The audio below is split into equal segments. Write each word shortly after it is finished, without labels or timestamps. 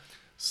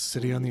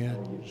City on the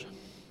edge.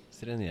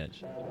 City on the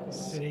edge.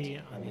 City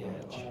on the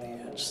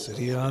edge.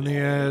 City on the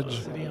edge.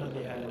 City on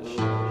the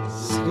edge.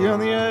 City on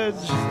the edge.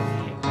 City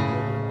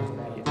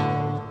on the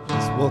edge.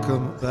 Yes,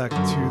 welcome back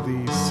to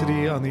the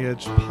City on the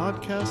Edge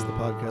podcast, the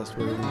podcast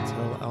where we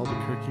tell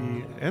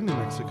Albuquerque and New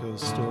Mexico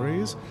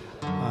stories.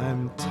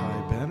 I'm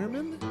Ty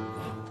Bannerman,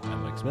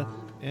 I'm Mike Smith.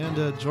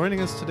 and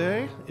joining us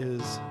today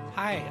is...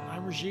 Hi,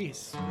 I'm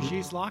Regis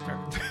Locker.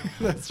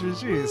 That's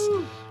Regis.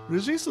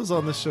 Regis was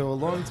on the show a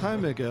long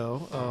time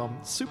ago.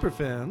 Super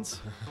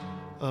fans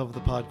of the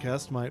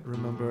podcast might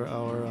remember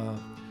our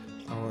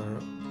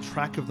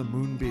Track of the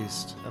Moon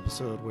Beast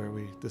episode where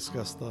we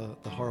discussed the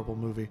horrible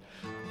movie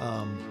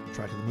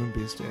Track of the Moon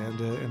Beast,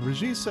 and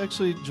Regis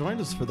actually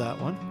joined us for that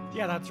one.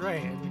 Yeah, that's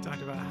right. And we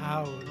talked about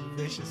how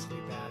viciously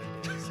bad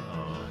it is.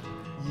 On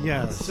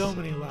Yes. so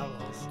many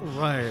levels.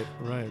 Right.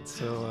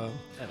 So,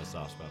 I have a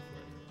soft spot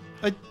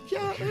for it.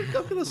 I've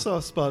got a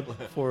soft spot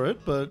for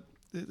it, but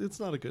it's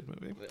not a good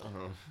movie.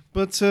 Uh-huh.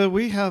 But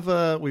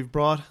we've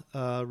brought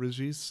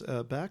Regis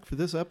back for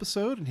this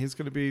episode, and he's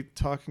going to be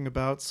talking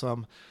about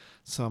some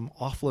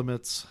off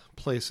limits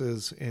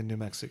places in New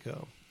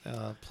Mexico,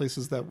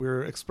 places that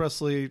we're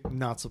expressly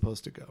not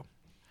supposed to go.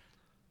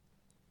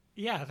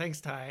 Yeah,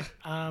 thanks, Ty.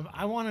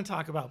 I want to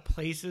talk about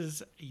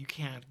places you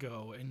can't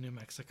go in New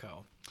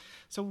Mexico.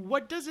 So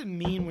what does it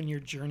mean when your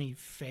journey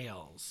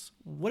fails?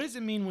 What does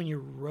it mean when your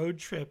road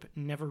trip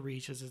never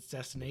reaches its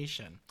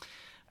destination?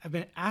 I've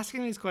been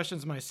asking these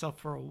questions myself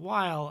for a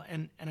while,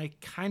 and I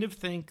kind of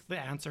think the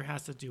answer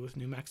has to do with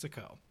New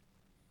Mexico.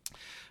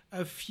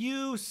 A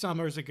few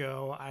summers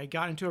ago, I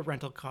got into a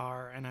rental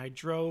car and I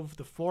drove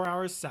the 4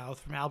 hours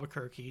south from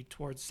Albuquerque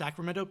towards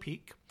Sacramento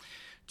Peak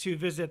to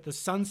visit the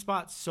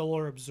Sunspot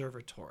Solar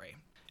Observatory.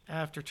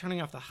 After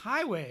turning off the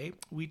highway,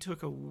 we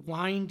took a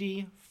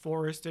windy,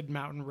 forested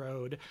mountain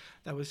road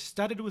that was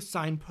studded with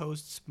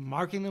signposts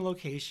marking the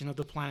location of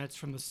the planets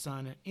from the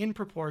sun in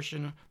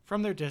proportion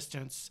from their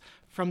distance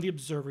from the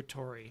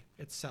observatory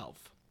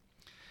itself.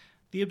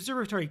 The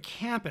observatory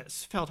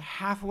campus felt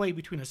halfway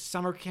between a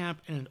summer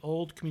camp and an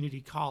old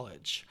community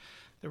college.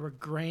 There were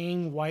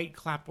graying white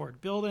clapboard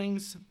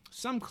buildings,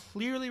 some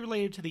clearly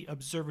related to the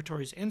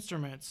observatory's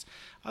instruments,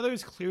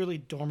 others clearly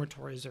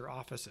dormitories or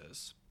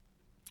offices.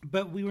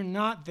 But we were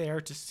not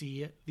there to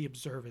see the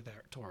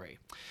observatory.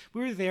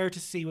 We were there to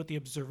see what the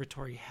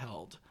observatory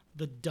held,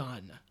 the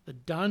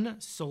Dunn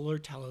Solar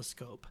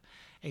Telescope,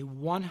 a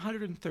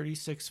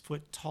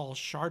 136-foot tall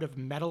shard of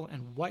metal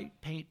and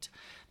white paint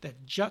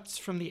that juts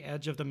from the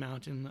edge of the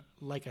mountain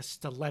like a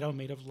stiletto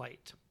made of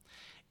light.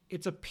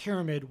 It's a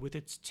pyramid with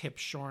its tip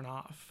shorn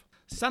off.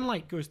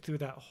 Sunlight goes through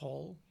that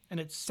hole, and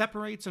it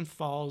separates and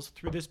falls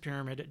through this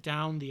pyramid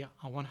down the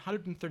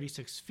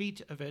 136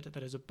 feet of it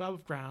that is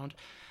above ground,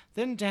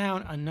 then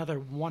down another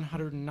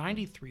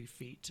 193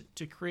 feet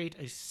to create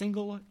a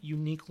single,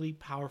 uniquely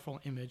powerful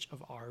image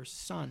of our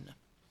sun.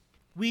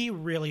 We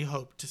really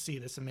hoped to see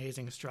this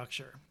amazing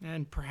structure,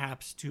 and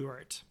perhaps tour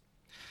it.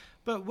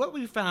 But what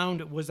we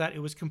found was that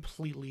it was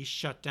completely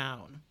shut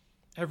down.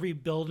 Every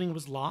building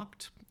was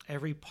locked.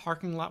 Every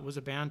parking lot was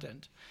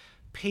abandoned.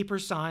 Paper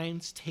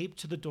signs taped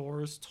to the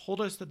doors told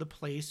us that the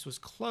place was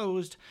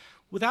closed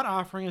without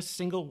offering a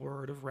single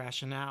word of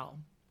rationale.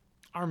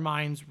 Our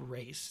minds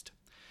raced.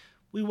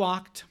 We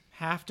walked,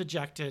 half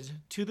dejected,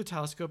 to the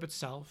telescope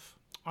itself,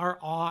 our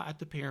awe at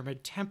the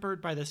pyramid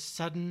tempered by the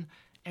sudden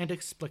and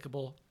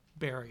inexplicable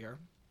barrier.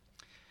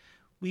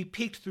 We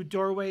peeked through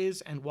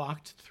doorways and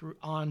walked through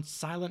on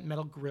silent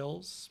metal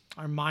grills.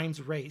 Our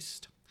minds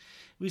raced.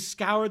 We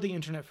scoured the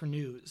internet for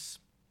news.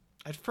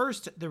 At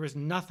first, there was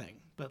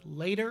nothing, but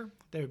later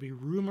there would be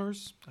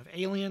rumors of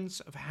aliens,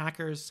 of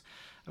hackers,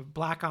 of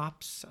black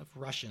ops, of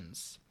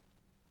Russians.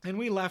 And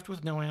we left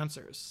with no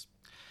answers.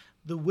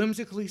 The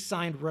whimsically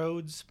signed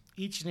roads,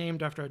 each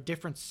named after a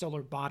different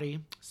solar body,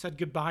 said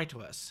goodbye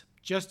to us,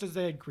 just as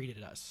they had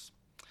greeted us.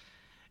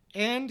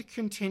 And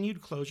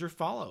continued closure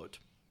followed.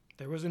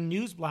 There was a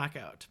news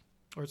blackout,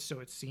 or so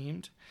it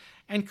seemed,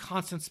 and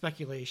constant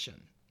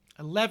speculation.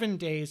 11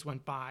 days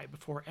went by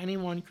before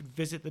anyone could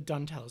visit the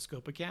Dunn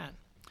telescope again.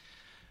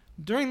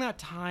 During that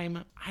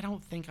time, I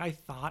don't think I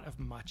thought of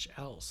much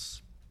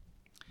else.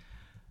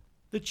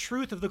 The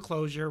truth of the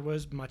closure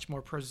was much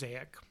more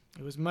prosaic.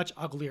 It was much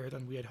uglier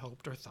than we had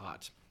hoped or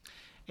thought.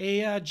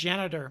 A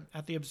janitor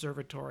at the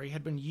observatory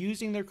had been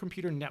using their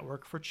computer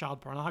network for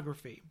child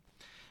pornography,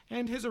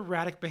 and his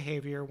erratic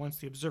behavior once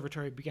the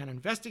observatory began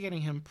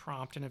investigating him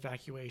prompted an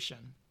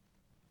evacuation.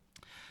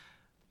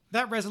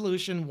 That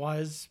resolution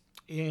was,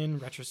 in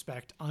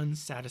retrospect,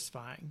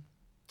 unsatisfying.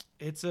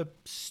 It's a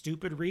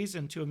stupid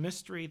reason to a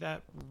mystery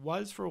that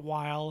was, for a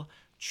while,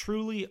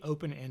 truly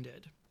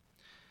open-ended.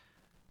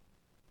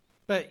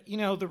 But,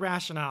 the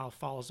rationale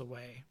falls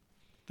away.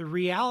 The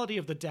reality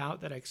of the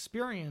doubt that I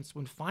experienced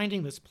when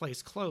finding this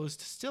place closed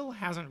still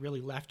hasn't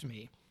really left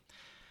me.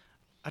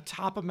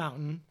 Atop a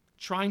mountain,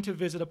 trying to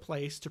visit a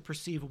place to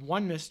perceive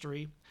one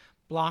mystery,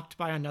 blocked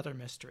by another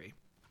mystery.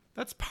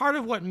 That's part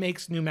of what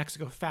makes New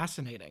Mexico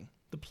fascinating,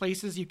 the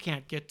places you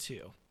can't get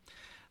to.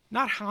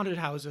 Not haunted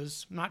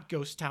houses, not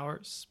ghost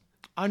towers.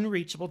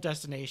 unreachable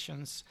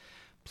destinations,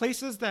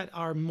 places that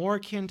are more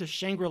akin to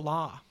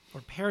Shangri-La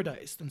or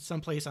paradise than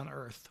someplace on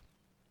Earth.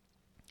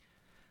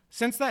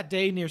 Since that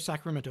day near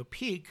Sacramento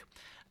Peak,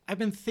 I've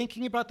been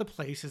thinking about the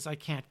places I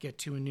can't get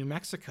to in New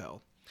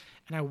Mexico,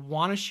 and I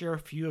want to share a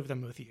few of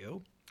them with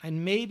you,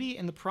 and maybe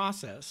in the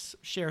process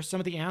share some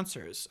of the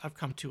answers I've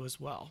come to as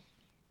well.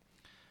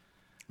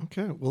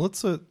 Okay, well,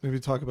 let's maybe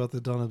talk about the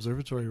Dawn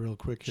Observatory real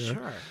quick here.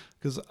 Sure.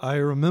 Because I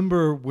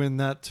remember when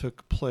that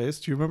took place.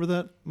 Do you remember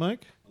that,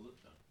 Mike?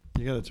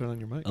 You got to turn on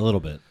your mic. A little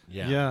bit.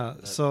 Yeah. Yeah.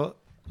 So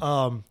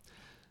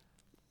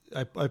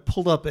I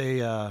pulled up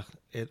an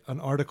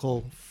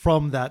article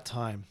from that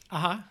time.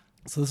 Uh-huh.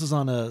 So this is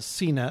on a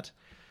CNET,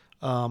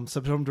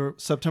 September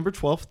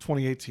 12th,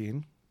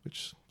 2018, which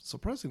is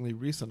surprisingly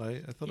recent. I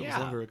thought it was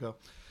longer ago.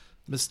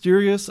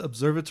 Mysterious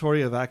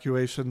observatory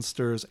evacuation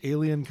stirs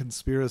alien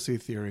conspiracy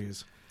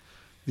theories.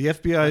 The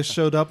FBI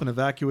showed up and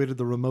evacuated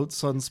the remote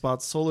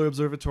Sunspot Solar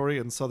Observatory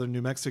in southern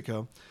New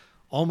Mexico.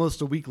 Almost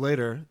a week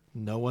later,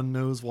 no one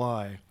knows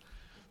why.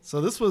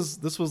 So this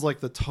was like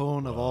the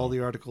tone of all the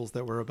articles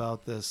that were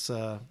about this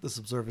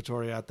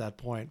observatory at that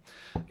point.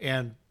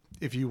 And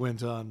if you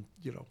went on,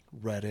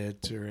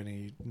 Reddit or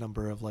any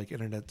number of like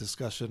internet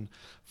discussion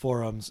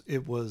forums,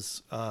 it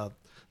was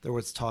there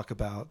was talk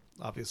about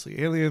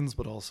obviously aliens,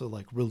 but also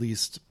like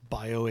released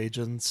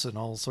bioagents and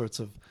all sorts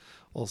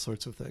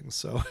of things.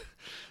 So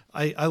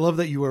I love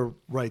that you were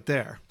right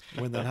there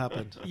when that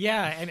happened.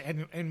 Yeah,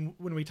 and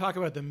when we talk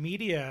about the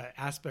media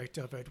aspect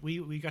of it,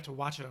 we got to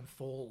watch it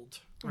unfold.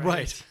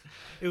 Right.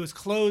 It was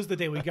closed the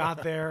day we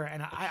got there,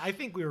 and I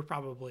think we were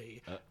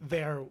probably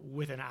there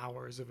within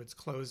hours of its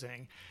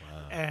closing.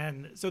 Wow.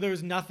 And so there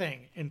was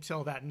nothing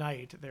until that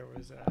night. There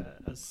was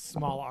a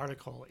small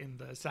article in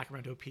the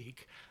Sacramento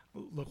Peak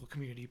local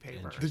community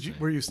paper.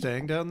 Were you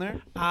staying down there?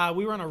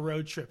 We were on a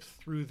road trip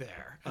through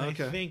there. And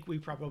Okay. I think we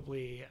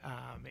probably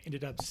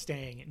ended up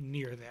staying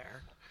near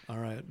there. All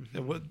right.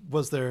 And what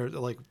was there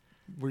like?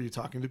 Were you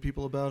talking to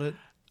people about it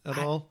at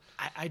all?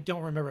 I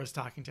don't remember us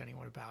talking to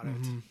anyone about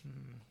it.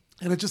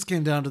 And it just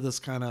came down to this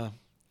kind of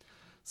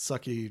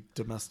sucky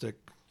domestic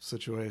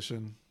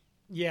situation.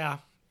 Yeah.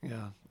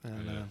 Yeah.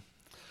 And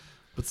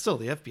but still,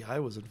 the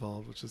FBI was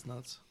involved, which is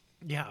nuts.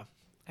 Yeah.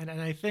 And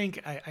I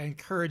think I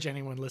encourage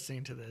anyone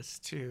listening to this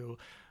to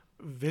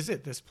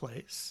visit this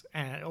place,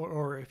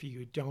 or if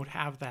you don't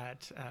have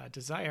that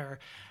desire,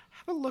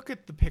 have a look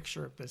at the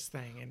picture of this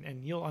thing,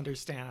 and you'll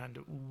understand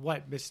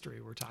what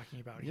mystery we're talking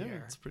about Yeah,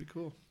 here. it's pretty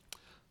cool.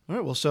 All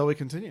right, well, shall we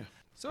continue?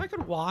 So I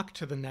could walk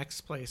to the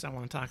next place I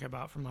want to talk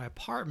about from my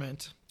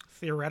apartment,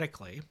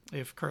 theoretically,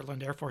 if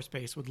Kirtland Air Force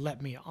Base would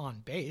let me on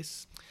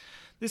base.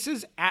 This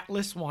is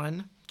Atlas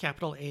 1,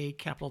 capital A,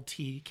 capital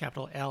T,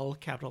 capital L,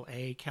 capital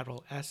A,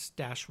 capital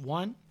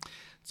S-1.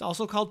 It's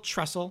also called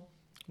Trestle,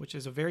 which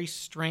is a very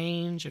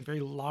strange and very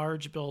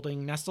large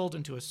building nestled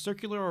into a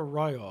circular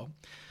arroyo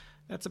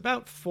that's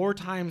about 4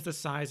 times the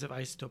size of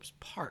Isotopes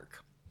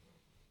Park.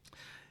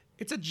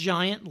 It's a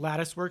giant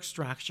latticework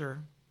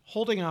structure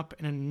holding up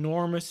an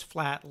enormous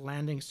flat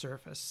landing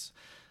surface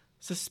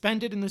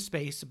suspended in the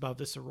space above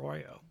this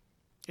arroyo.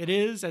 It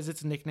is, as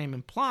its nickname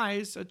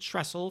implies, a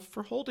trestle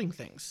for holding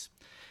things.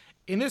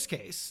 In this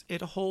case,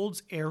 it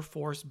holds Air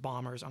Force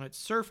bombers on its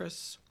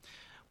surface,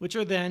 which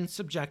are then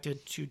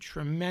subjected to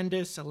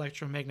tremendous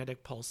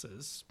electromagnetic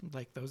pulses,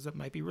 like those that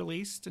might be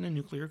released in a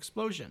nuclear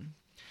explosion.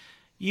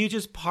 You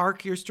just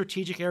park your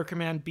Strategic Air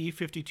Command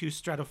B-52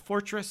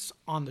 Stratofortress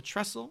on the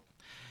trestle,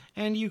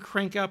 and you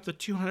crank up the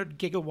 200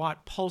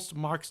 gigawatt pulsed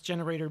Marks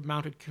generator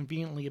mounted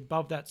conveniently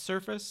above that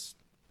surface,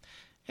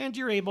 and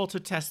you're able to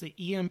test the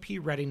EMP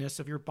readiness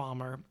of your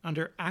bomber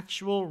under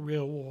actual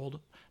real-world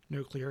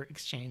nuclear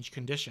exchange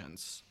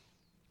conditions.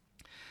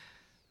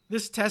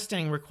 This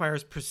testing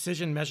requires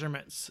precision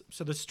measurements,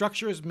 so the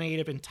structure is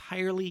made of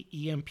entirely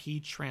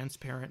EMP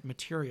transparent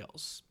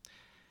materials.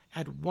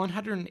 At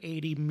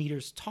 180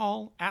 meters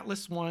tall,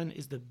 Atlas 1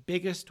 is the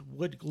biggest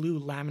wood glue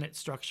laminate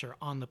structure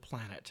on the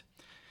planet.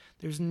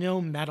 There's no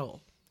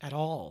metal at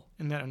all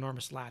in that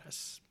enormous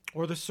lattice,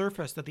 or the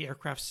surface that the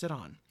aircraft sit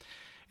on.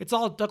 It's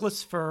all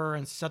Douglas fir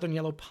and southern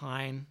yellow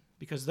pine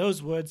because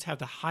those woods have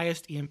the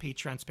highest EMP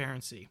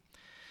transparency.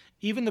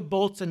 Even the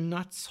bolts and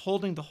nuts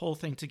holding the whole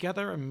thing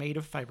together are made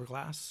of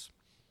fiberglass.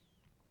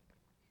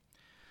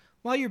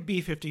 While your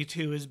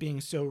B-52 is being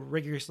so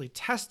rigorously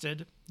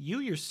tested, you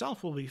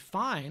yourself will be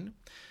fine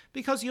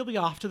because you'll be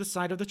off to the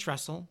side of the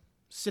trestle,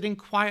 sitting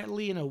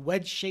quietly in a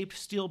wedge-shaped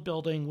steel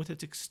building with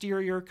its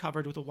exterior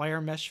covered with a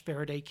wire mesh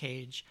Faraday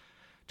cage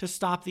to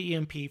stop the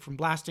EMP from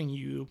blasting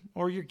you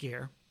or your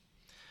gear.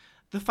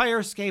 The fire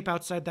escape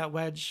outside that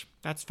wedge,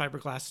 that's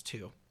fiberglass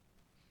too.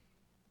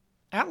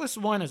 Atlas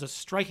 1 is a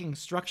striking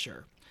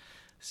structure,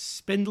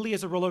 spindly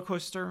as a roller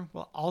coaster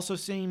while also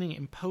seeming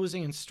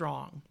imposing and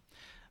strong.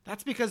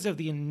 That's because of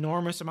the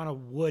enormous amount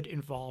of wood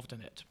involved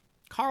in it.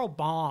 Carl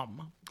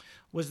Baum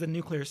was the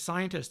nuclear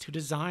scientist who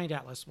designed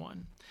Atlas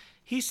 1.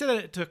 He said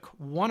that it took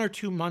 1 or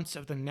 2 months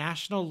of the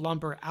national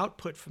lumber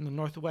output from the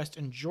Northwest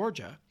and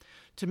Georgia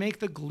to make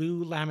the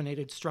glue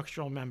laminated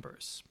structural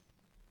members.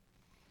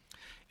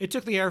 It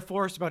took the Air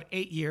Force about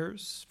 8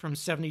 years, from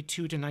 72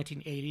 to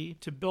 1980,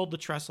 to build the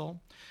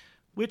trestle,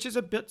 which is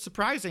a bit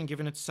surprising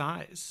given its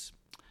size.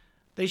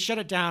 They shut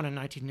it down in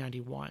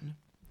 1991.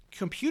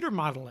 Computer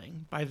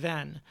modeling, by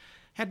then,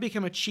 had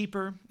become a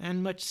cheaper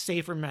and much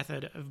safer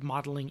method of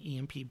modeling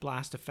EMP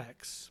blast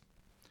effects.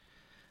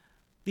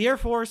 The Air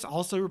Force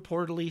also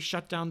reportedly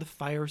shut down the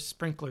fire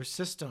sprinkler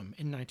system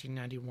in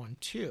 1991,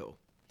 too.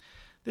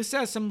 This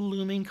has some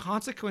looming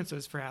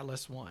consequences for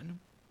Atlas I.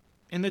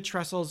 In the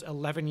trestle's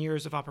 11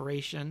 years of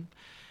operation,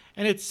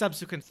 and its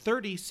subsequent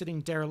 30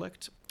 sitting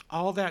derelict,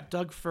 all that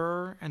Doug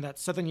fir and that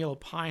southern yellow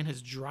pine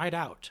has dried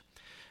out,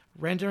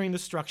 rendering the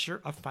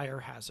structure a fire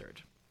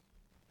hazard.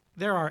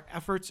 There are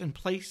efforts in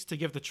place to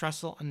give the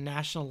trestle a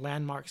national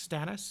landmark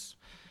status,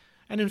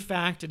 and in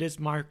fact it is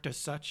marked as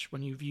such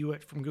when you view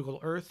it from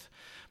Google Earth,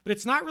 but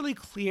it's not really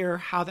clear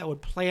how that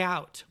would play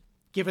out,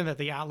 given that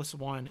the Atlas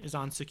I is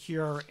on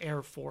secure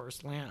Air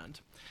Force land.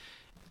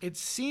 It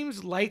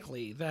seems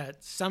likely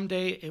that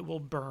someday it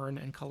will burn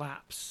and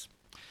collapse.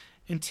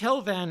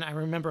 Until then, I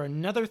remember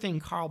another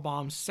thing Carl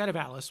Baum said of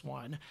Atlas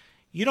I: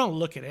 you don't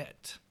look at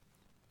it.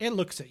 It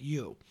looks at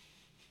you.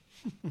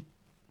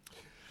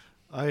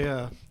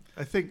 I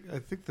think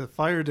the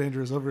fire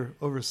danger is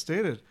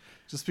overstated,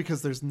 just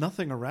because there's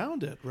nothing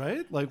around it,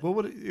 right? Like, what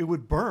would it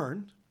would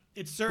burn?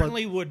 It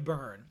certainly would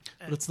burn.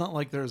 But it's not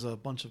like there's a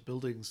bunch of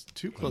buildings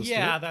too close to it.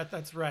 Yeah,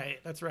 that's right.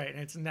 That's right. And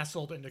it's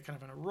nestled into kind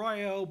of an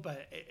arroyo,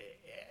 but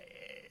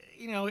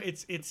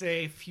it's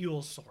a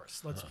fuel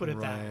source. Let's put it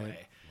that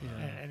way. Yeah.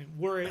 And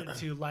were it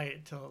to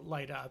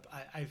light up,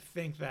 I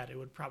think that it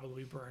would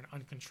probably burn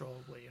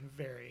uncontrollably and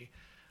very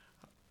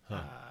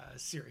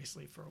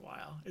seriously for a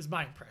while. Is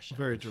my impression.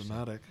 Very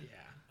dramatic. Yeah.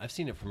 I've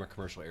seen it from a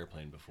commercial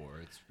airplane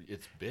before.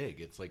 It's big.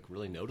 It's like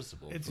really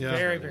noticeable. It's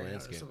very, very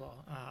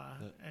noticeable.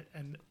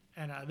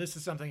 And this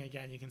is something,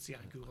 again, you can see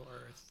on Google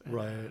Earth. And,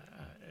 right.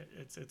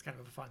 It's kind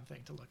of a fun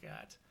thing to look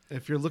at.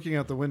 If you're looking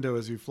out the window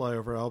as you fly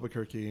over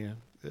Albuquerque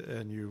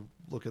and you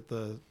look at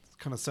the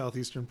kind of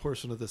southeastern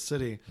portion of the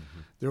city,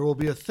 there will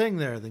be a thing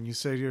there. Then you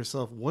say to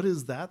yourself, what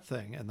is that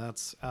thing? And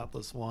that's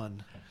Atlas I.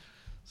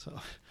 So,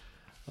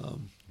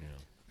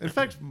 in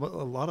fact, a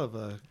lot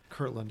of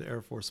Kirtland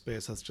Air Force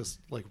Base has just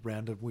like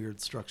random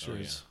weird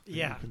structures that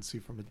you can see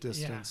from a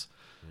distance.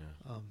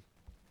 Yeah.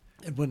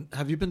 And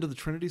have you been to the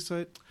Trinity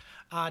site?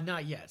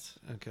 Not yet.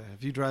 Okay.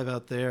 If you drive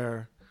out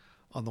there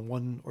on the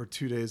 1 or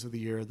 2 days of the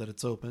year that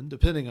it's open,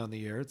 depending on the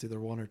year, it's either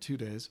 1 or 2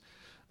 days,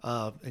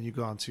 and you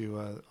go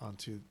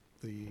onto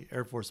the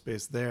Air Force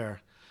Base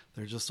there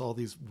are just all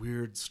these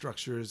weird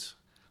structures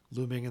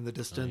looming in the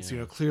distance.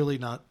 Clearly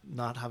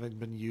not having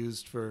been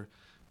used for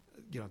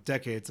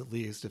decades at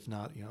least, if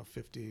not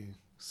 50,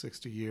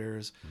 60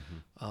 years.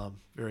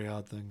 Very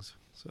odd things.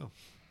 So,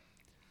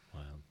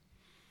 wow.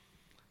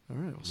 All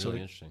right.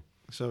 Really interesting.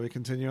 Shall we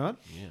continue on?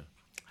 Yeah.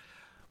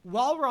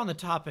 While we're on the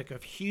topic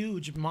of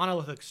huge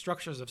monolithic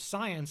structures of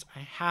science, I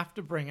have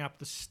to bring up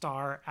the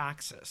star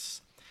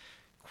axis.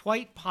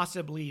 Quite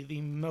possibly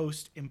the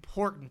most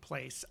important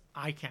place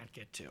I can't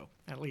get to,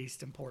 at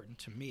least important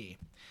to me.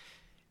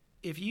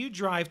 If you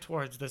drive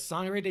towards the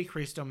Sangre de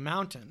Cristo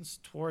Mountains,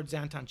 towards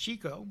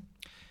Antonchico,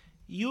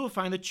 you will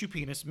find the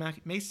Chupinas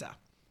Mesa.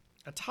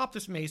 Atop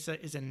this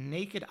mesa is a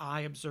naked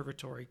eye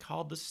observatory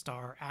called the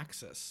Star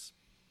Axis.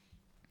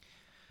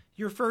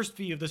 Your first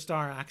view of the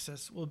star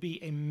axis will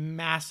be a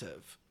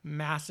massive,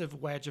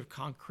 massive wedge of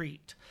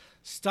concrete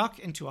stuck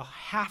into a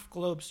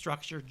half-globe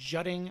structure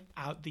jutting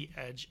out the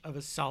edge of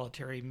a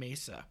solitary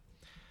mesa.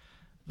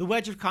 The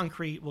wedge of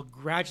concrete will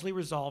gradually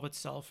resolve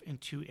itself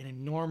into an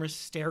enormous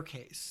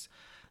staircase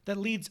that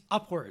leads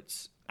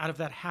upwards out of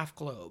that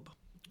half-globe,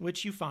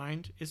 which you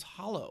find is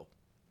hollow.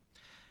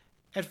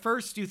 At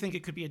first, you think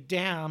it could be a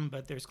dam,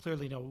 but there's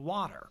clearly no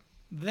water.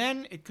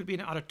 Then it could be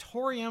an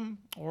auditorium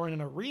or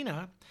an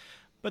arena,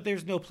 but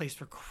there's no place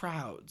for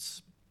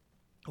crowds.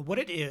 What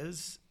it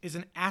is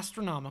an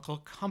astronomical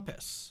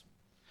compass.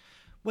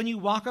 When you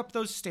walk up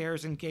those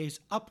stairs and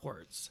gaze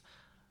upwards,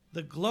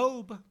 the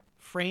globe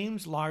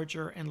frames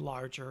larger and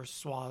larger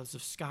swaths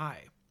of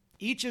sky.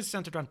 Each is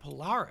centered on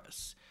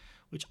Polaris,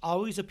 which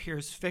always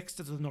appears fixed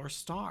as the North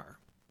Star.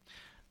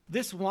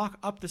 This walk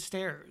up the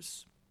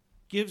stairs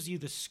gives you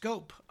the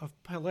scope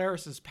of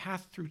Polaris's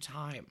path through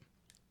time,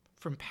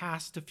 from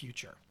past to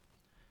future.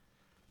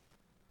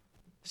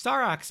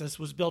 Star Axis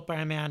was built by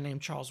a man named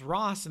Charles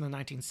Ross in the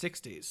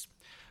 1960s.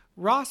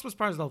 Ross was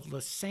part of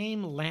the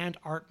same land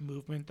art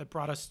movement that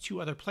brought us two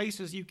other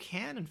places you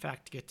can, in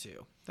fact, get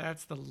to.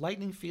 That's the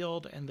Lightning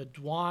Field and the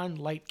Dwan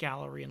Light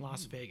Gallery in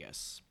Las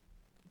Vegas.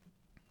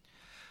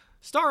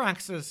 Star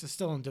Axis is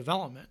still in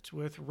development,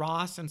 with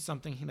Ross in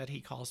something that he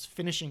calls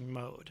finishing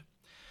mode.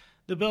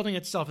 The building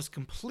itself is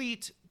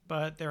complete,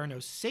 but there are no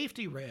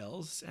safety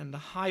rails, and the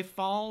high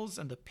falls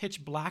and the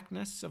pitch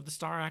blackness of the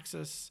Star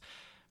Axis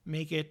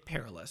make it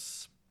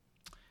perilous.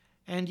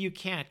 And you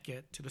can't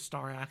get to the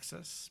Star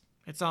Axis.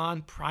 It's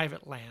on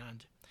private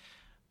land.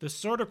 The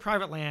sort of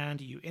private land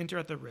you enter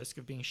at the risk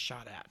of being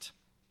shot at.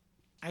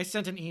 I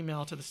sent an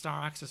email to the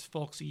Star Axis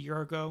folks a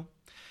year ago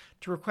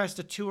to request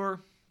a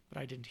tour, but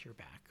I didn't hear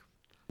back.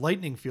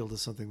 Lightning Field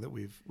is something that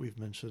we've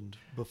mentioned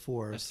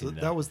before. I've So seen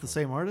that that was the before.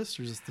 same artist,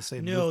 or just the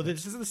same? No, movement?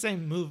 this is the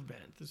same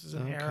movement. This is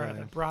an era Okay.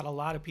 that brought a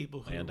lot of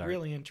people who Land were art.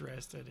 really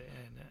interested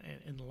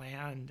in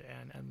land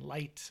and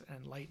light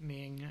and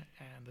lightning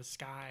and the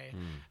sky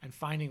and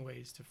finding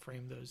ways to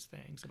frame those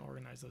things and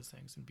organize those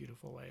things in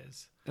beautiful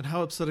ways. And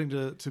how upsetting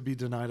to be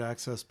denied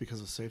access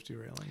because of safety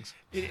railings.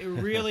 It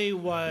really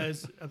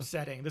was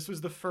upsetting. This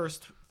was the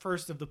first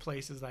of the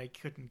places I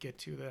couldn't get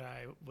to that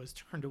I was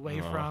turned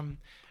away from.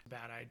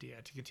 Bad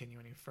idea to continue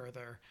any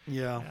further.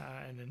 Yeah.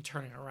 And then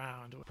turning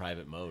around.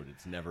 Private mode.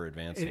 It's never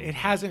advancing. It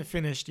hasn't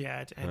finished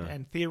yet,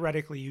 and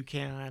theoretically you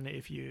can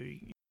if you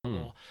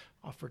will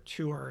offer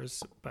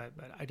tours, but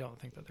I don't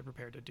think that they're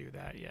prepared to do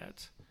that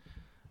yet.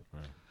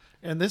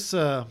 And this,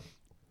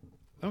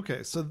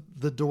 okay, so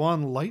the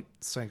Dewan Light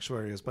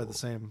Sanctuary is by the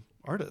same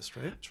artist,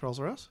 right? Charles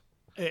Ross?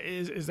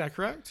 Is that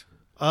correct?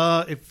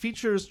 It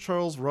features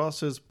Charles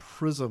Ross's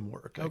prism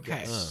work, I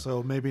Okay. guess.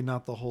 So maybe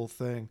not the whole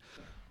thing.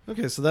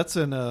 Okay, so that's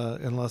in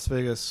Las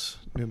Vegas,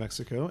 New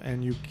Mexico,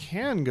 and you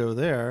can go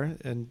there.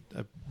 And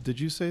did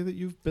you say that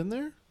you've been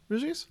there,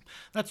 Regis?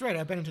 That's right.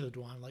 I've been into the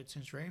Dewan Light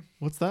Sanctuary.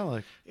 What's that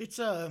like? It's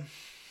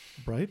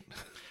Bright?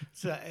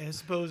 I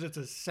suppose it's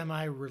a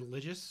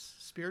semi-religious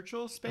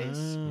spiritual space.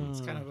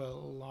 It's kind of a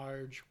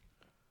large,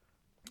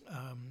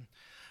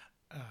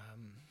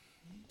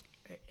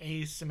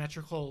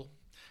 asymmetrical,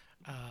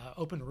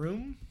 open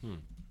room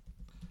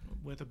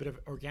with a bit of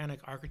organic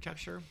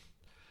architecture.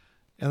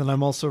 And then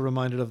I'm also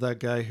reminded of that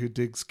guy who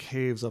digs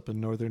caves up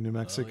in northern New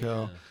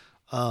Mexico,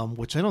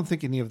 which I don't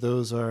think any of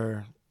those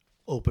are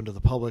open to the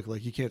public.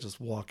 Like, you can't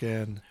just walk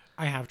in.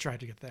 I have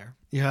tried to get there.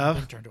 You I've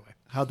been have? turned away.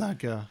 How'd that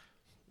go?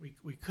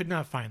 We could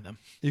not find them.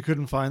 You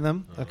couldn't find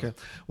them? Okay.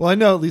 Well, I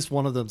know at least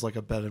one of them's like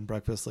a bed and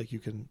breakfast. Like, you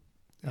can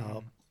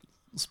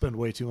spend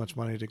way too much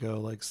money to go,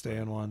 like, stay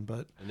in one.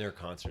 But And there are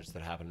concerts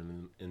that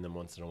happen in them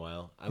once in a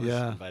while. I was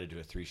Yeah. invited to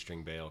a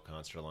 3-string Bail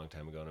concert a long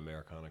time ago, an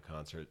Americana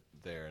concert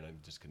there, and I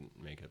just couldn't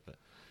make it. But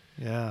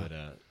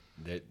yeah.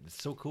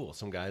 it's so cool.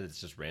 Some guy that's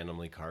just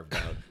randomly carved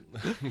out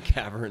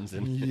caverns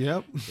in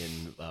Yep.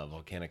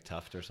 volcanic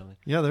tuft or something.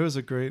 Yeah, there was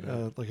a great,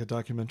 like a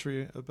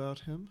documentary about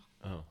him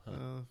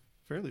Oh,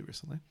 fairly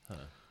recently. Huh.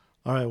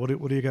 All right.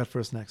 What do you got for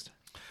us next?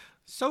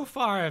 So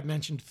far, I've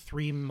mentioned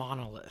 3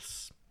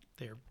 monoliths.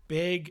 They're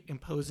big,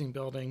 imposing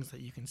buildings that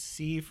you can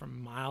see from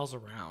miles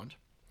around.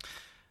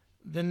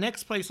 The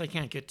next place I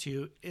can't get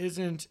to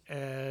isn't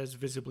as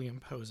visibly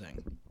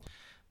imposing.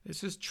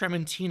 This is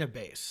Trementina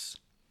Base.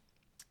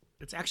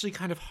 It's actually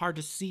kind of hard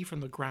to see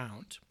from the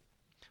ground,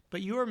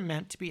 but you are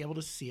meant to be able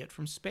to see it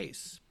from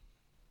space.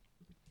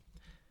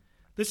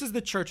 This is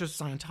the Church of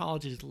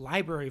Scientology's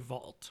library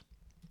vault,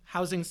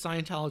 housing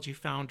Scientology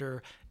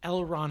founder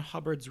L. Ron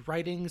Hubbard's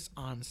writings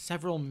on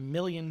several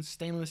million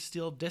stainless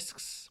steel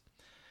discs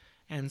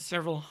and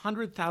several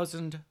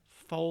 100,000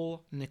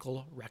 full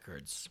nickel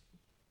records.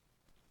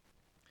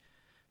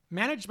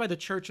 Managed by the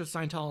Church of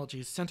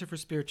Scientology's Center for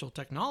Spiritual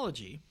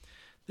Technology,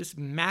 this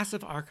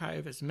massive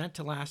archive is meant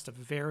to last a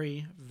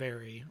very,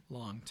 very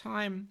long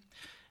time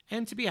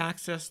and to be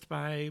accessed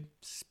by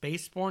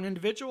spaceborne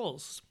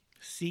individuals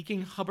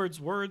seeking Hubbard's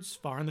words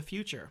far in the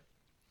future.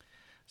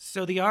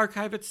 So the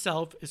archive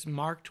itself is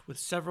marked with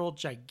several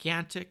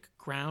gigantic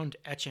ground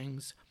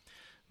etchings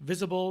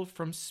visible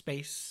from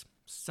space,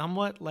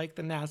 somewhat like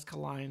the Nazca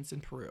lines in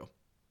Peru.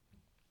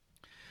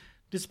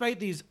 Despite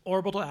these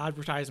orbital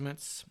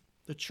advertisements,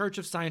 the Church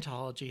of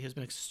Scientology has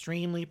been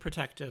extremely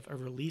protective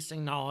of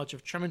releasing knowledge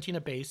of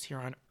Trementina Base here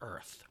on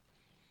Earth.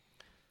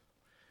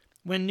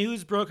 When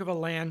news broke of a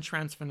land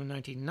transfer in the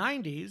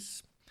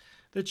 1990s,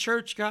 the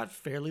church got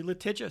fairly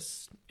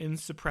litigious in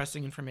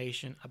suppressing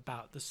information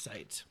about the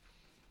site.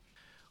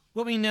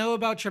 What we know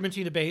about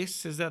Trementina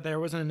Base is that there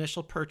was an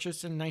initial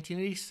purchase in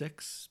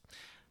 1986,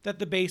 that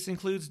the base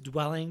includes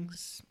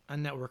dwellings, a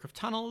network of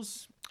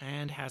tunnels,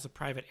 and has a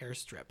private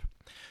airstrip.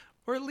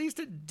 Or at least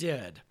it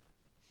did.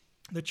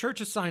 The Church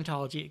of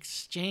Scientology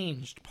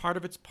exchanged part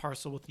of its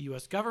parcel with the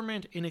U.S.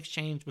 government in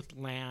exchange with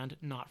land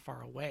not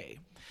far away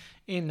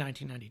in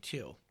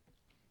 1992.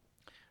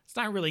 It's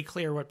not really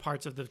clear what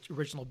parts of the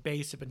original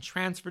base have been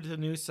transferred to the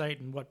new site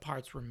and what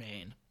parts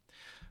remain.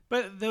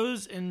 But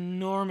those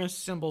enormous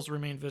symbols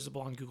remain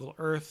visible on Google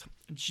Earth,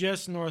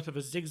 just north of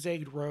a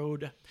zigzagged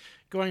road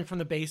going from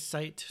the base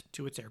site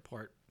to its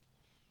airport.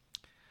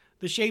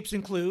 The shapes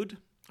include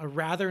a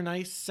rather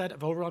nice set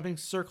of overlapping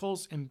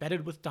circles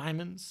embedded with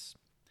diamonds.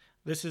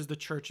 This is the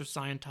Church of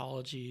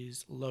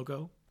Scientology's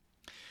logo,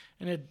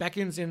 and it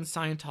beckons in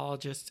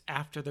Scientologists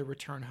after their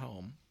return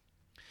home.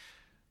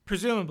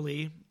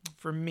 Presumably,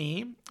 for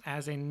me,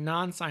 as a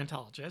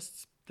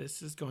non-Scientologist,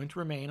 this is going to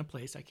remain a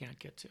place I can't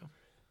get to.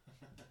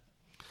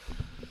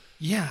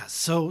 Yeah.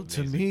 So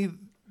to me,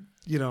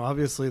 you know,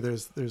 obviously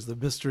there's the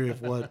mystery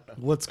of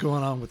what's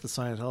going on with the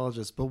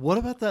Scientologists, but what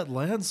about that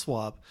land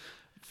swap?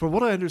 From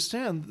what I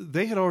understand,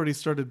 they had already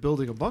started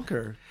building a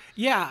bunker,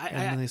 Yeah, and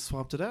then they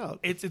swapped it out.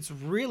 it's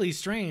really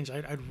strange.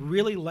 I'd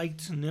really like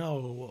to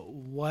know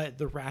what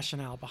the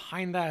rationale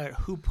behind that,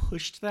 who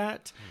pushed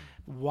that,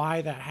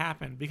 why that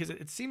happened, because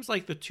it seems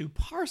like the two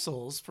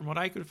parcels, from what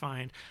I could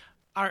find,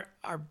 are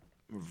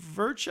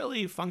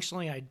virtually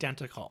functionally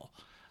identical.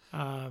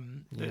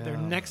 They're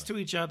next to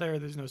each other.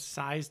 There's no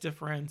size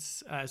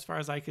difference. As far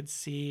as I could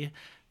see,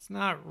 it's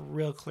not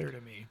real clear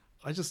to me.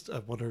 I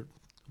wonder,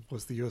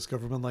 was the U.S.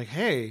 government like,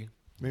 hey,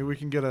 maybe we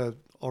can get a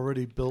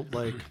already built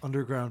like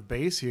underground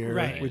base here,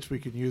 Right. which we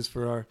can use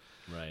for our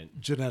Right.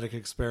 genetic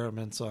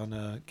experiments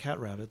on cat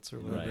rabbits or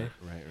whatever.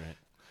 Right.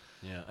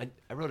 Yeah,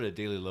 I wrote a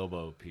Daily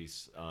Lobo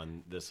piece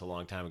on this a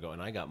long time ago,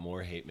 and I got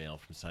more hate mail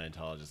from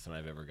Scientologists than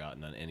I've ever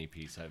gotten on any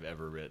piece I've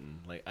ever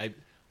written. Like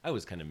I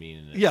was kind of mean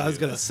in it. Yeah, I was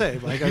too. gonna say,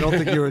 Mike. I don't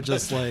think you were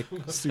just like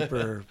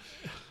super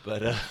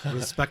But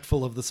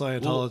respectful of the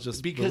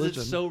Scientologist because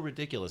religion. it's so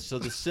ridiculous. So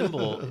the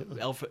symbol,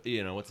 Alpha,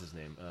 what's his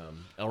name?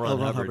 L. Ron L.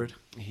 Ron Hubbard.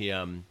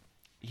 Hubbard.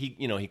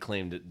 He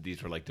claimed that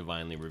these were like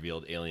divinely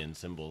revealed alien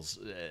symbols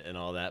and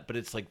all that, but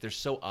it's like they're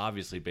so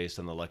obviously based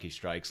on the Lucky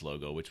Strikes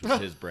logo, which was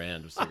his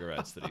brand of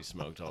cigarettes that he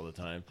smoked all the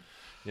time.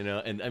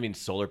 And I mean,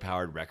 solar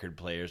powered record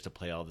players to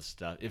play all this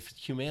stuff. If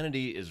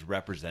humanity is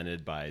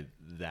represented by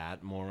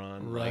that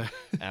moron, Right. like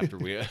after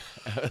we,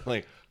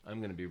 like, I'm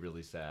going to be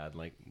really sad.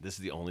 Like, this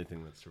is the only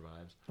thing that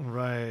survives.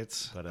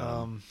 Right. But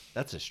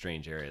that's a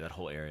strange area, that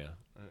whole area.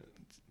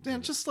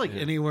 Man, just like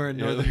anywhere in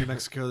northern New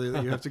Mexico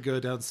that you have to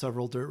go down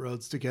several dirt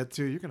roads to get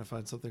to, you're going to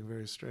find something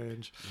very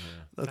strange. Yeah.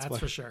 That's That's why.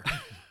 for sure.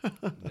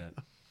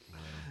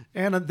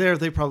 And there,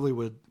 they probably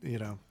would,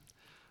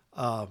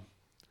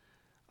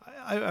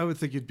 I would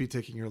think you'd be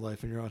taking your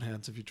life in your own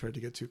hands if you tried to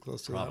get too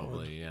close to that one.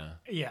 Probably, yeah.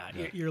 Yeah,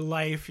 your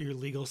life, your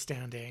legal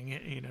standing,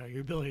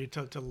 your ability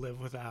to live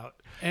without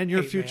And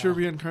your hate future mail.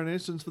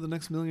 reincarnations for the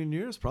next million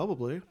years,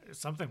 probably.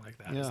 Something like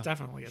that. Yeah. It's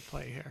definitely at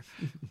play here.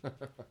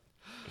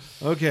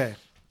 Okay,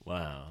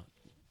 Wow.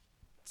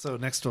 so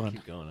next one.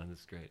 Keep going.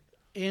 That's great.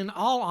 In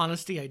all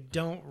honesty, I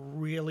don't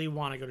really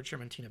want to go to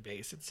Trementina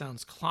Base. It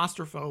sounds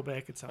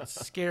claustrophobic, it sounds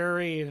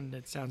scary, and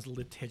it sounds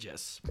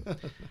litigious.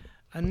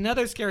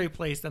 Another scary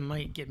place that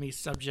might get me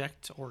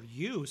subject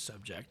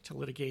to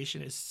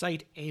litigation is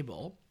Site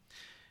Able,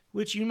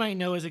 which you might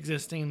know as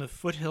existing in the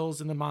foothills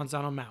in the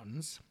Manzano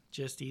Mountains,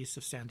 just east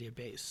of Sandia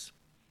Base.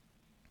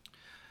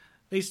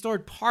 They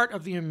stored part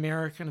of the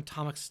American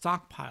atomic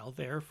stockpile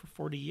there for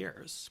 40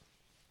 years.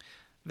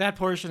 That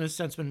portion has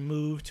since been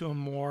moved to a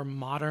more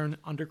modern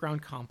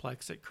underground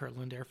complex at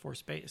Kirtland Air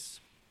Force Base.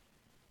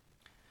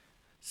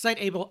 Site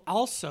Able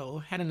also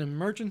had an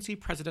emergency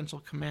presidential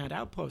command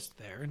outpost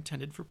there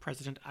intended for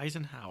President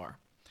Eisenhower.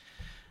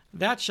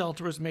 That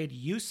shelter was made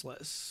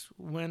useless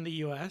when the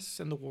U.S.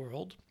 and the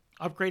world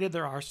upgraded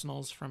their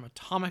arsenals from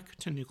atomic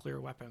to nuclear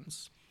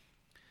weapons.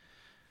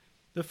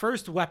 The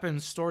first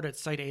weapons stored at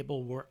Site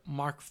Able were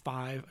Mark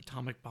V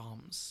atomic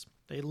bombs.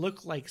 They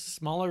look like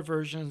smaller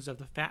versions of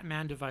the Fat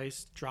Man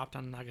device dropped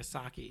on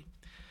Nagasaki.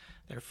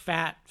 They're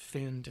fat,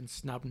 finned, and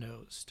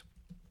snub-nosed.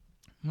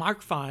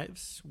 Mark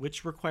Vs,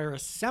 which require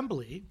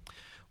assembly,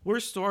 were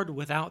stored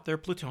without their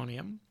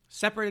plutonium,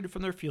 separated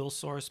from their fuel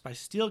source by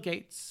steel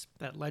gates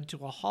that led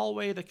to a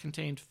hallway that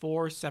contained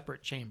 4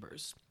 separate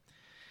chambers.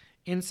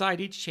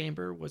 Inside each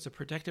chamber was a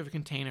protective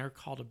container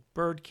called a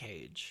bird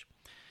cage,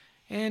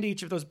 and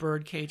each of those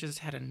bird cages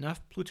had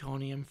enough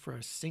plutonium for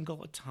a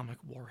single atomic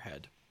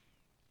warhead.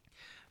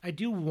 I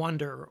do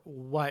wonder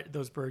what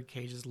those bird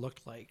cages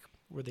looked like.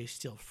 Were they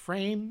steel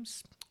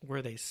frames?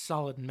 Were they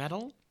solid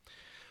metal?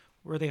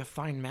 Were they a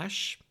fine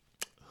mesh?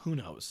 Who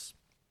knows?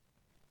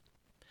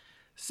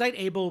 Site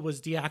Able was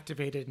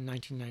deactivated in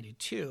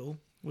 1992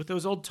 with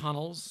those old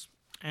tunnels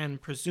and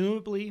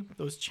presumably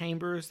those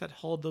chambers that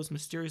hold those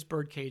mysterious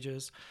bird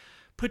cages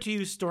put to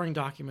use storing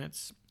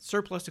documents,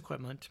 surplus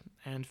equipment,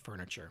 and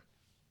furniture.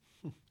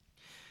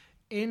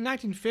 In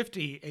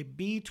 1950, a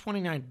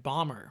B-29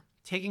 bomber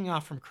taking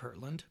off from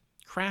Kirtland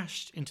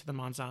crashed into the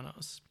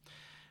Manzanos,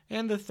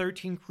 and the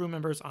 13 crew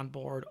members on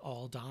board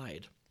all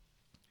died.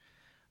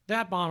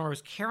 That bomber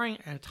was carrying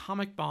an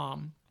atomic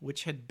bomb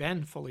which had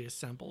been fully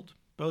assembled,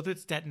 both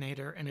its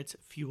detonator and its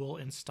fuel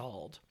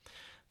installed.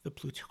 The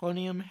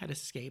plutonium had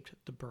escaped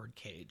the bird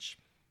cage.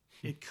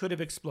 It could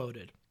have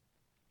exploded.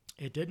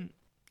 It didn't.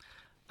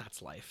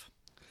 That's life.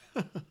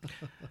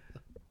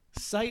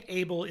 Site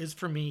Able is,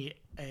 for me,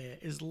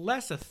 is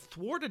less a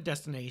thwarted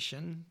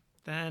destination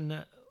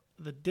than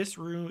the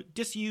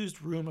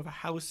disused room of a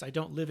house I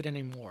don't live in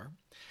anymore.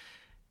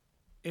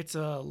 It's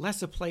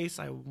less a place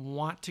I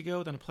want to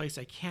go than a place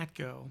I can't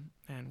go,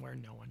 and where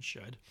no one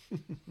should.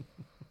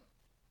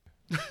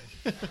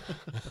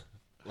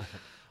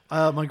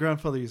 My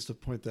grandfather used to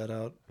point that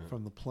out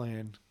from the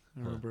plane.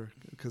 I remember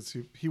because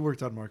he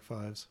worked on Mark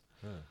Vs.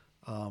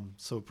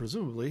 So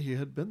presumably he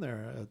had been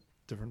there at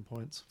different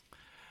points.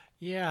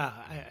 Yeah,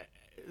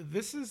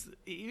 this is,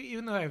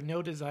 even though I have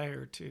no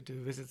desire to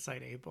visit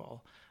Site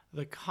Able,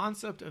 the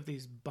concept of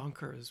these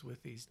bunkers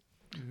with these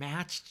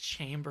matched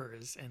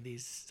chambers and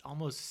these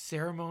almost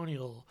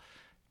ceremonial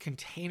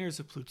containers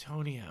of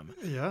plutonium.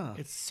 Yeah.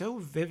 It's so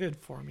vivid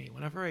for me.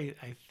 Whenever I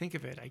think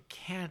of it, I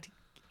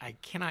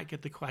cannot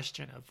get the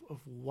question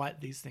of what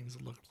these things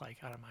looked like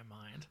out of my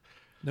mind.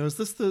 Now, is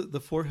this the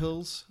Four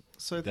Hills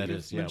site that, That you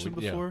is, yeah, mentioned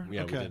we, before?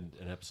 yeah, okay. we did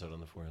an episode on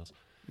the Four Hills.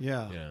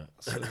 Yeah. Yeah,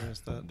 So there's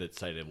that. that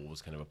Siteable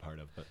was kind of a part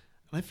of, but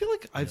And I feel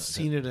like I've that-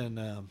 seen it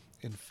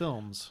in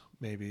films.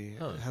 Maybe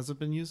Huh. has it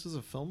been used as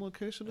a film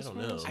location? I as don't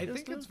far know. as I guys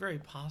think know? it's very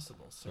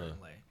possible,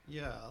 certainly.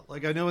 Yeah,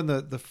 like I know in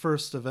the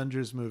first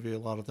Avengers movie, a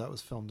lot of that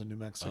was filmed in New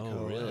Mexico.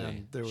 Oh, really?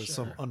 And there was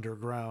some Sure.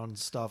 underground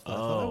stuff. And I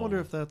thought, I wonder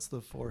Oh. if that's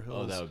the Four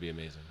Hills oh, that would be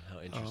amazing.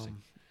 How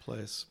interesting.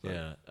 place. But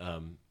Yeah.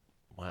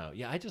 Wow.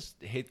 Yeah, I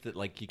just hate that.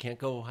 Like, you can't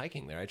go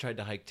hiking there. I tried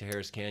to hike to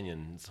Harris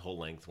Canyon's whole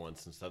length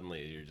once, and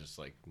suddenly you're just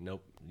like,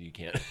 nope, you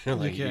can't.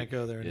 Like, can't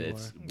go there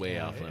It's way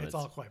Yeah, off limits. it's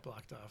all quite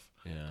blocked off.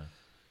 Yeah,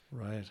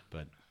 Right.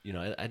 but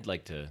I'd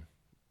like to,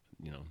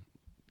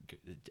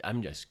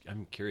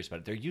 I'm curious about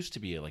it. There used to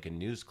be like a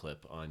news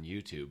clip on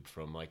YouTube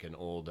from like an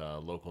old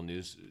local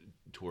news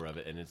tour of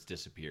it, and it's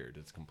disappeared.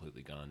 It's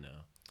completely gone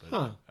now. But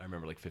Huh. I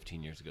remember like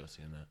 15 years ago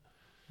seeing that.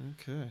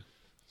 Okay.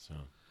 So,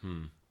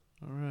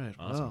 All right.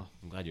 awesome. Well,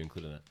 I'm glad you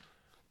included that.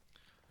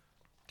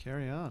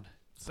 carry on.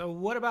 So,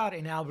 what about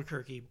in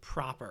Albuquerque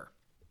proper?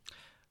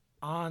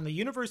 On the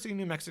University of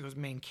New Mexico's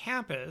main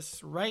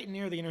campus, right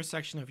near the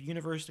intersection of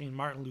University and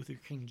Martin Luther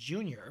King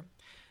Jr.,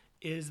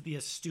 is the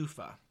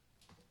Estufa.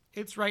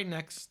 It's right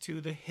next to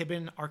the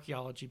Hibben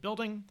Archaeology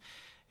Building,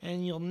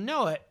 and you'll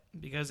know it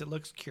because it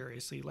looks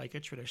curiously like a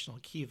traditional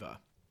kiva.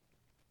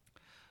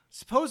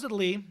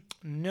 Supposedly,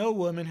 no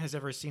woman has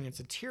ever seen its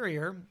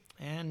interior,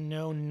 and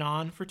no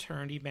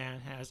non-fraternity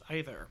man has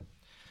either.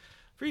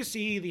 For you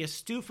see, the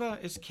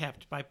Estufa is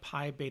kept by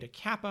Pi Beta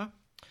Kappa,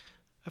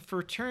 a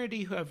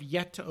fraternity who have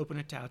yet to open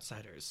it to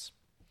outsiders.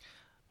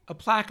 A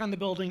plaque on the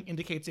building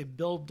indicates a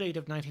build date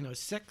of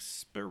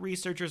 1906, but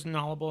researchers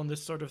knowledgeable in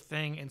this sort of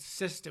thing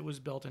insist it was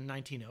built in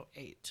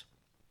 1908.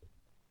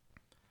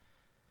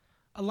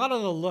 A lot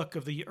of the look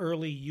of the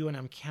early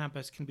UNM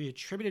campus can be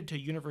attributed to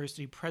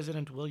University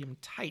President William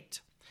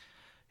Tite,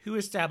 who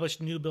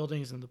established new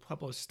buildings in the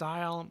Pueblo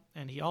style,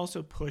 and he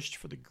also pushed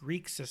for the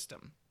Greek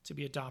system to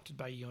be adopted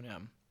by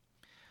UNM.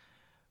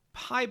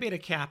 Pi Beta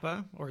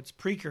Kappa, or its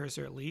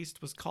precursor at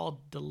least, was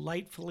called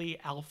Delightfully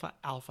Alpha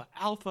Alpha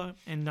Alpha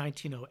in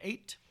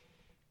 1908.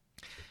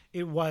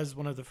 It was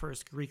one of the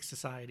first Greek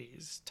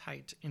societies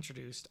Tite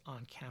introduced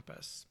on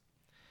campus.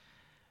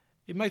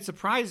 It might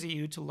surprise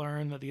you to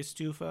learn that the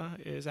Estufa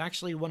is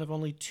actually one of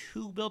only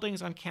 2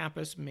 buildings on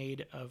campus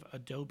made of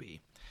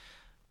adobe.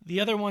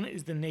 The other one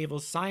is the Naval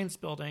Science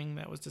Building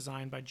that was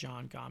designed by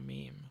John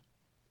Gamim.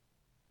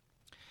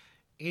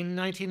 In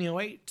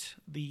 1908,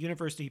 the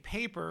university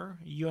paper,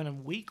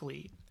 UNM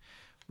Weekly,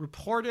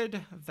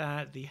 reported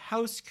that the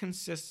house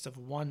consists of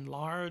one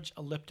large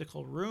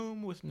elliptical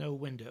room with no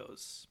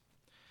windows.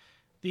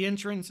 The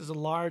entrance is a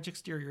large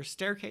exterior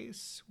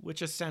staircase,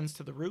 which ascends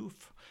to the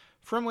roof,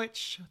 from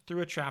which,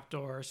 through a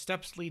trapdoor,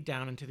 steps lead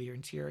down into the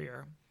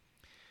interior.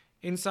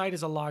 Inside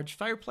is a large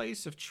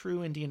fireplace of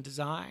true Indian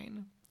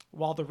design,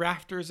 while the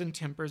rafters and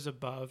timbers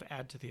above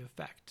add to the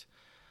effect.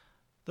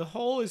 The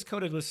whole is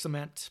coated with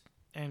cement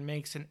and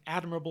makes an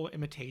admirable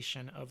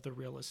imitation of the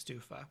real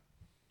Estufa.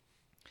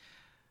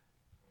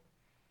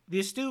 The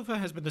Estufa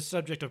has been the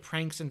subject of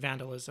pranks and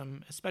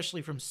vandalism,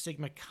 especially from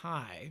Sigma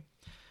Chi,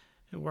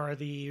 who are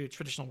the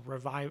traditional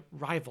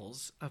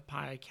rivals of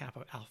Pi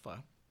Kappa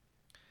Alpha.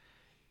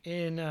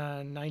 In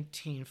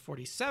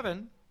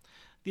 1947,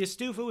 the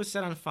Estufa was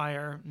set on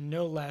fire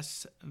no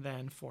less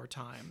than 4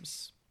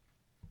 times.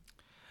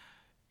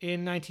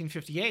 In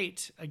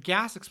 1958, a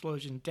gas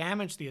explosion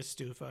damaged the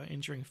Estufa,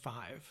 injuring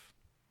 5.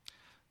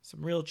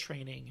 Some real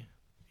training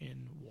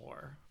in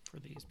war for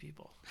these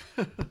people.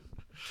 I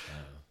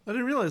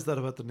didn't realize that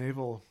about the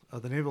naval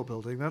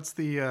building. That's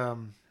the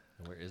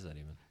Where is that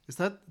even? is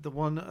that the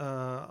one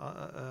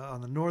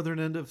on the northern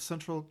end of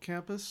Central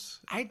Campus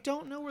I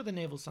don't know where the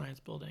Naval Science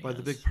Building by is.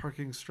 the big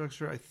parking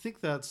structure? I think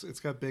it's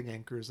got big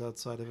anchors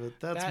outside of it.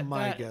 That's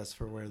my guess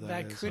for where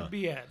That is. could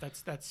be it.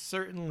 That's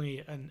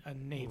certainly a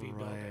Navy Right.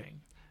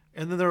 building.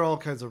 And then there are all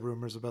kinds of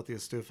rumors about the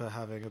Estufa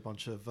having a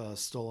bunch of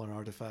stolen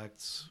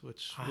artifacts,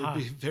 which would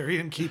be very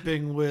in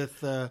keeping with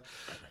the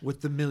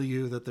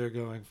milieu that they're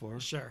going for.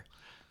 Sure.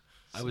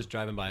 I was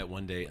driving by it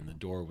one day and the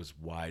door was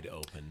wide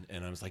open,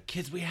 and I was like,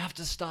 "Kids, we have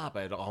to stop!"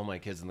 I had all my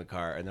kids in the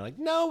car, and they're like,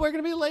 "No, we're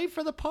gonna be late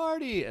for the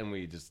party," and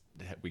we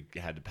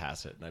had to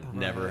pass it. And I've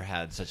never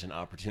had such an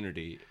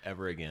opportunity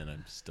ever again.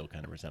 I'm still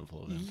kind of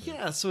resentful of them.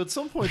 Yeah, so at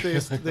some point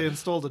they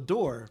installed a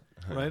door,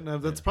 right? Now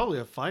that's probably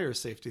a fire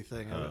safety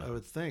thing. I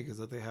would think is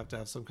that they have to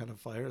have some kind of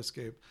fire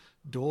escape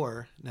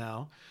door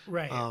now,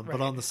 Right, But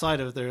right. on the side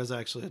of it, there is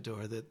actually a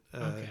door that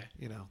Okay.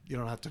 you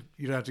don't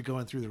have to go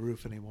in through the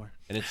roof anymore.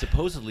 And it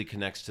supposedly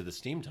connects to the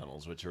steam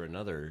tunnels, which are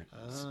another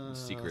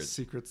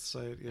Secret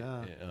site,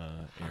 yeah,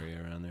 area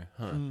around there.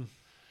 Huh. Man,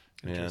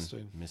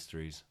 Interesting.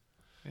 mysteries.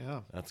 yeah.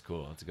 That's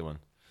cool. That's a good one.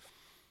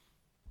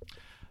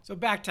 So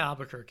back to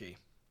Albuquerque.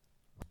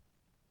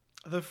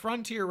 The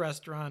Frontier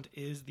Restaurant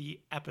is the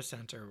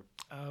epicenter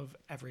of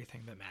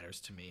everything that matters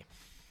to me.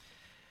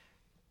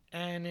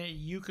 And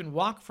you can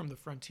walk from the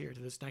Frontier to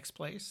this next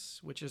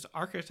place, which is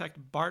architect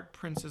Bart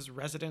Prince's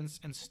residence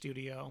and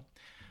studio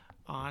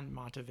on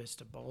Monte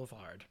Vista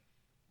Boulevard.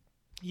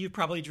 You've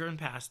probably driven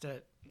past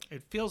it.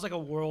 It feels like a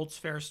World's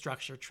Fair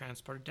structure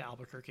transported to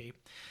Albuquerque.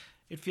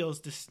 It feels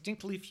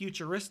distinctly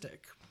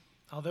futuristic,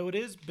 although it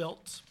is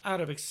built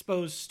out of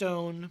exposed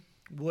stone,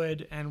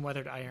 wood, and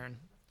weathered iron.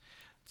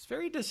 It's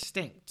very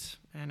distinct,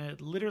 and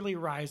it literally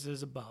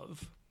rises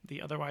above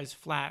the otherwise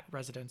flat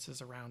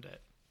residences around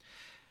it.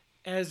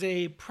 As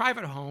a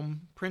private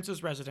home,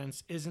 Prince's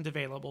residence isn't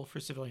available for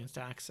civilians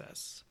to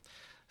access.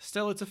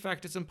 Still, its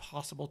effect is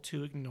impossible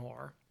to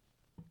ignore.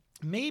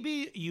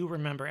 Maybe you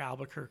remember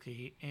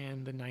Albuquerque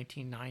in the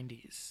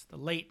 1990s, the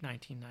late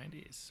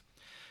 1990s.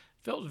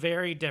 Felt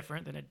very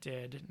different than it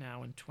did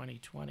now in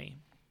 2020.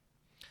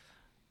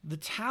 The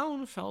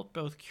town felt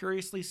both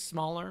curiously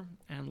smaller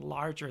and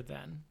larger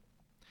then.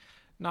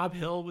 Nob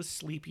Hill was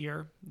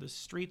sleepier, the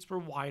streets were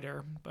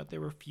wider, but there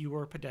were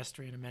fewer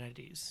pedestrian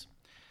amenities.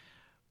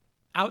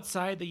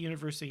 Outside the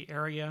university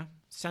area,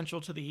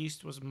 central to the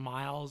east was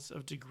miles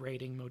of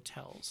degrading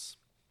motels.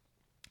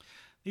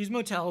 These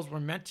motels were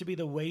meant to be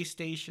the way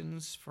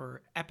stations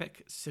for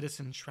epic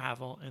citizen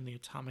travel in the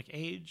atomic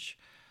age,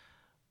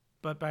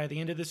 but by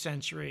the end of the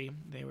century,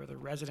 they were the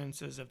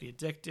residences of the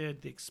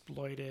addicted, the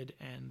exploited,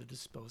 and the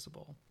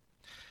disposable.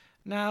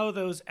 Now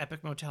those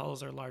epic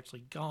motels are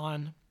largely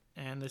gone,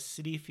 and the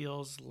city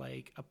feels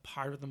like a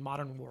part of the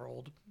modern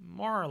world,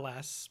 more or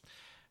less,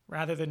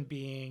 rather than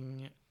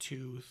being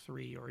 2,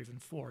 3, or even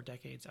 4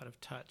 decades out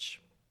of touch.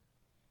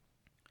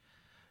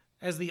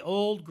 As the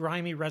old,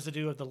 grimy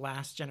residue of the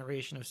last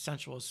generation of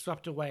Central is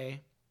swept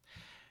away,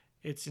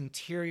 its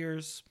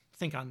interiors,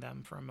 think on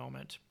them for a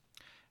moment.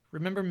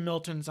 Remember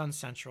Milton's on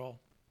Central,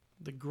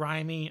 the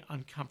grimy,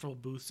 uncomfortable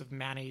booths of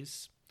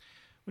Manny's,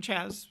 which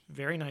has,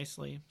 very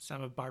nicely,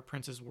 some of Bart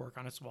Prince's work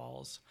on its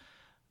walls,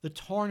 the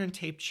torn and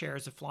taped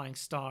chairs of Flying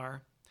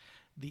Star,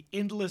 the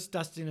endless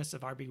dustiness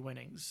of R.B.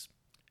 Winnings.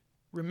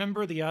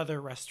 Remember the other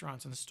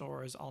restaurants and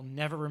stores I'll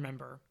never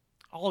remember,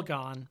 all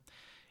gone,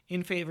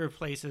 in favor of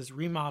places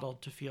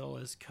remodeled to feel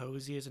as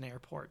cozy as an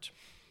airport.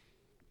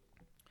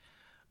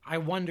 I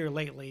wonder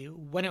lately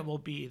when it will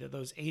be that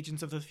those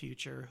agents of the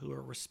future who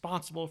are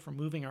responsible for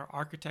moving our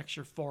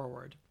architecture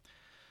forward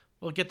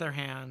will get their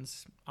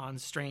hands on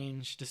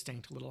strange,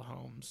 distinct little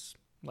homes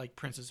like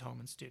Prince's home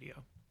and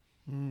studio.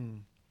 I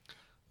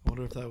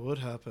wonder if that would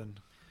happen.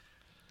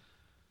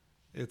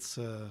 It's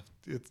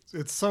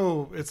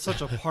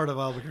such a part of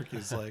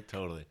Albuquerque's like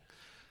Totally.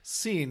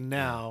 scene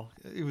now.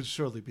 It would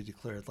surely be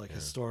declared like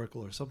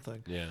historical or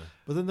something. Yeah.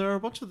 But then there are a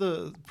bunch of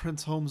the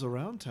Prince homes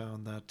around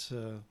town that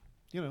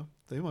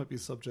they might be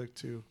subject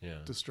to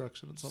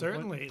destruction at some point.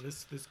 Certainly,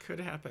 this could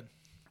happen.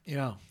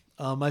 Yeah.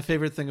 My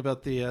favorite thing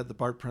about the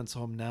Bart Prince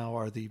home now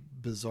are the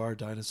bizarre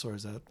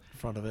dinosaurs out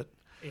front of it.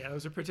 Yeah,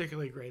 those are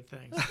particularly great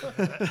things.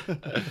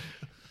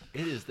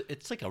 It is.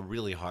 It's like a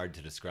really hard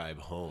to describe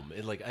home.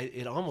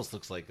 It almost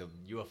looks like a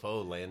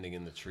UFO landing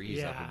in the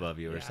trees up above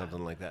you or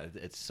something like that.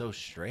 It's so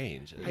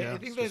strange. I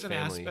think there's an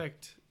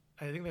aspect.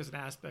 I think there's an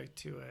aspect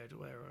to it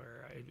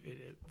where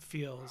it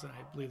feels, and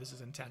I believe this is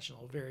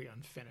intentional, very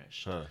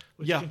unfinished,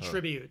 which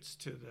contributes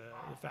to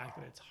the fact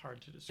that it's hard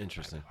to describe.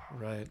 Interesting.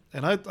 Right.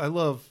 And I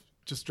love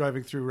just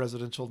driving through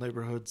residential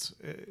neighborhoods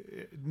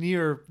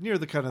near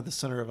the kind of the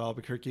center of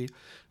Albuquerque.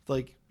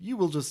 Like you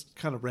will just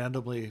kind of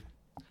randomly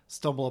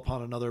stumble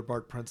upon another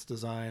Bart Prince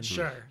design,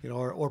 sure,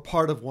 or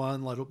part of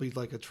one. Like it'll be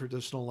like a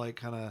traditional like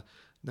kind of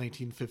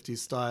 1950s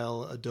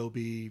style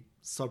adobe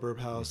suburb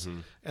house,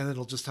 and then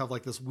it'll just have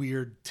like this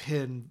weird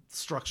tin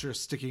structure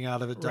sticking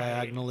out of it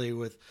diagonally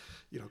with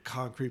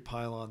concrete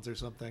pylons or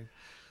something.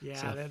 Yeah,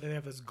 so they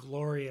have this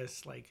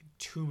glorious like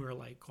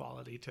tumor-like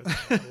quality to them.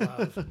 I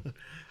love.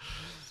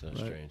 So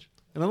strange.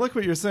 And I like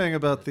what you're saying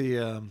about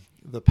the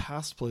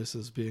past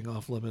places being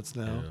off limits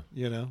now.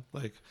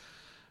 Like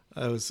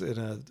I was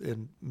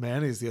in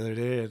Manny's the other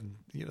day, and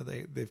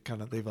they've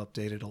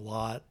updated a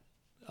lot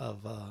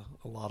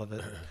of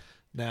it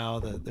now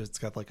that it's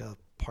got like a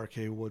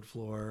parquet wood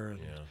floor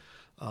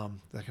and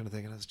that kind of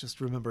thing. And I was just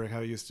remembering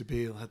how it used to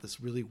be. It had this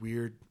really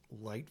weird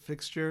light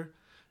fixture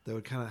that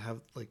would kind of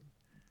have like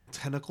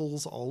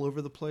tentacles all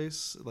over the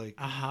place. Like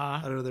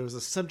I don't know, there was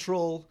a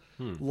central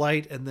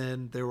light, and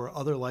then there were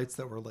other lights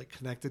that were like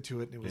connected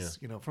to it, and it was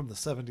from the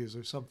 70s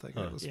or something.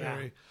 It was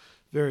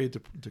very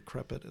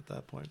decrepit at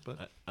that point.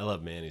 But I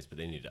love Manny's, but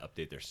they need to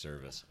update their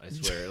service. I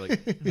swear, like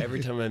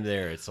every time I'm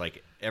there, it's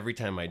like every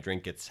time my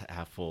drink gets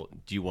half full.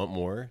 Do you want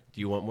more?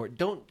 Do you want more?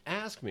 Don't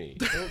ask me.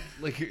 Don't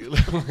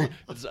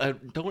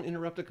don't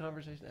interrupt the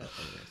conversation.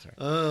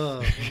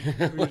 Oh,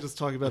 sorry. We were just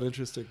talking about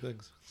interesting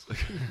things.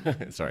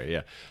 Sorry.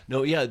 Yeah.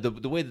 No. Yeah.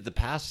 The way that the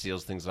past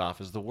seals things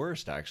off is the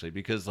worst, actually,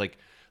 because like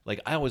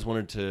I always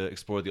wanted to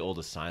explore the old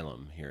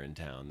asylum here in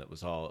town that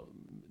was all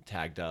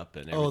tagged up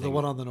and everything. Oh, the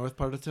one on the north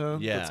part of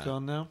town that's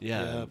gone now?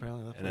 Yeah.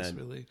 Apparently that place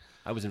really...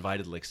 I was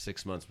invited like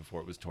 6 months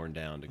before it was torn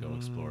down to go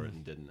explore it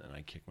and didn't, and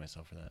I kicked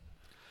myself for that.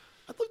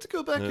 I'd love to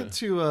go back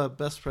into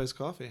Best Price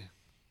Coffee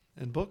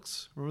and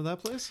Books. Remember that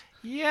place?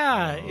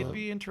 Yeah, it'd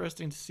be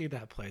interesting to see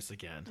that place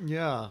again.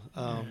 Yeah.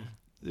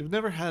 They've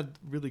never had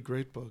really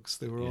great books.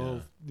 They were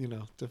all,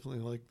 definitely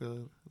like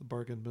the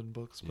bargain bin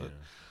books, but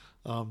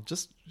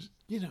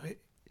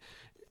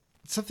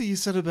something you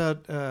said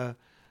about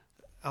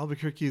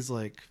Albuquerque's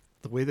like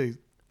the way they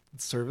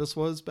service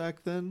was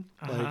back then.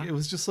 Like it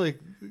was just like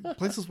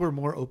places were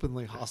more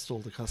openly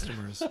hostile to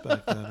customers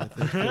back then. I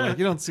think like,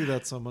 you don't see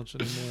that so much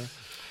anymore.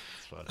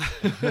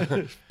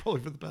 Funny.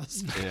 Probably for the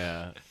best.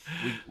 Yeah,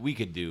 we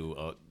could do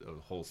a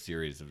whole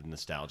series of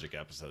nostalgic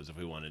episodes if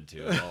we wanted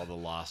to. All the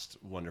lost,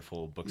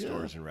 wonderful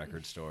bookstores and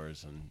record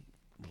stores and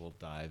little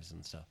dives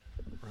and stuff.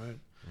 Right.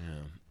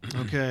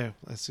 Yeah. Okay,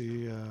 I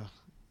see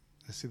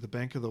the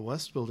Bank of the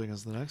West building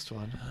as the next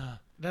one.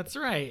 That's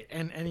right.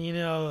 And you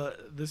know,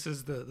 this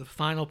is the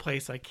final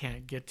place I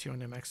can't get to in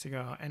New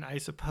Mexico. And I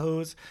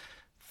suppose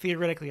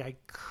theoretically I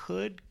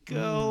could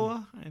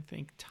go. I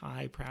think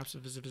Ty perhaps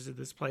has visited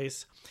this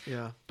place.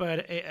 Yeah.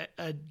 But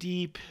a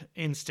deep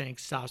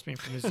instinct stops me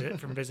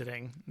from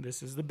visiting.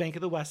 This is the Bank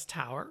of the West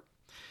Tower,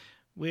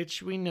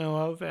 which we know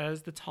of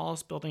as the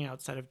tallest building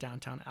outside of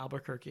downtown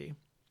Albuquerque.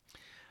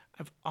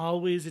 I've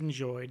always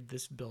enjoyed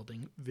this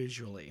building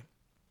visually.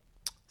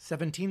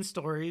 17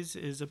 stories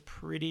is a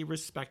pretty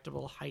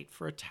respectable height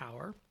for a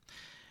tower,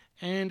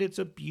 and it's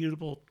a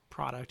beautiful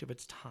product of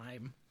its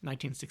time,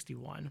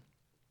 1961.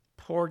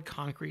 Poured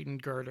concrete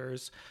and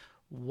girders,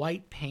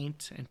 white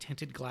paint and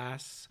tinted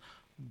glass,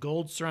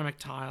 gold ceramic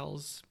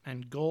tiles,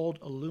 and gold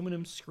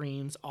aluminum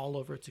screens all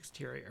over its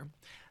exterior.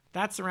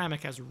 That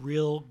ceramic has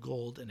real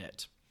gold in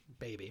it,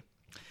 baby.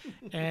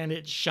 And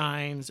it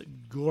shines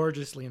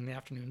gorgeously in the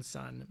afternoon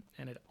sun,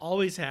 and it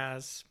always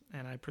has,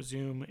 and I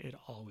presume it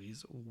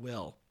always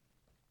will.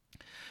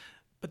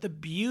 But the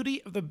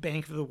beauty of the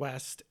Bank of the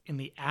West in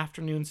the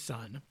afternoon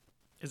sun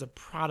is a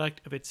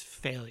product of its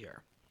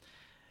failure.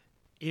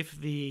 If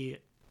the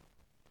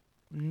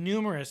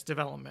numerous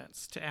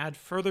developments to add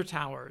further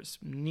towers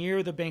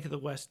near the Bank of the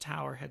West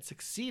Tower had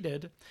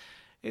succeeded,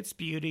 its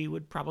beauty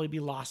would probably be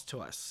lost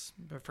to us.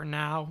 But for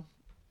now,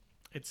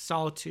 its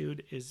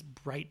solitude is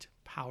bright,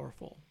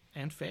 powerful,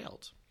 and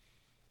failed.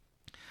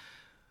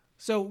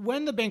 So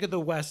when the Bank of the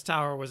West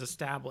Tower was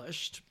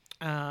established,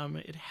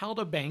 it held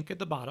a bank at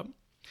the bottom,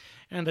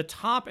 and at the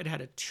top it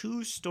had a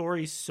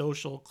 2-story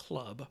social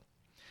club.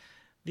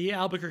 The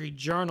Albuquerque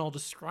Journal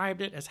described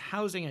it as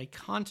housing a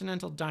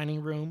continental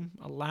dining room,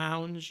 a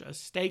lounge, a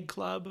stag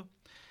club,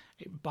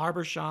 a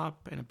barber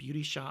shop, and a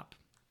beauty shop,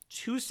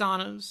 2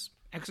 saunas,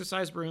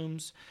 exercise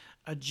rooms,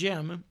 a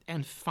gym,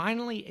 and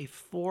finally a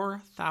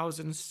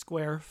 4,000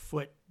 square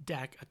foot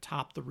deck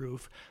atop the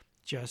roof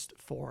just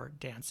for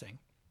dancing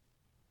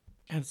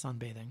and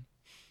sunbathing.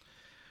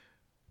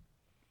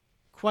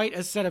 Quite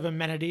a set of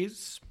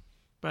amenities,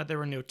 but there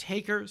were no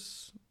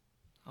takers.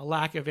 A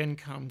lack of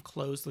income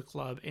closed the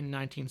club in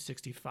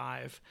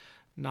 1965,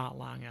 not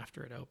long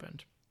after it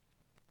opened.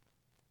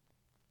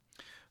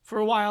 For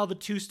a while, the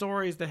 2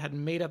 stories that had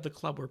made up the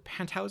club were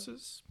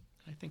penthouses.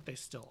 I think they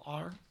still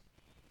are.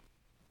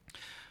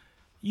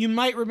 You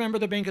might remember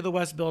the Bank of the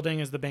West building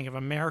as the Bank of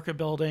America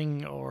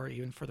building, or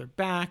even further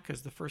back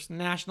as the First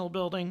National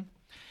building.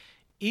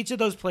 Each of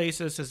those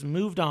places has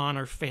moved on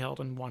or failed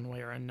in one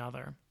way or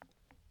another.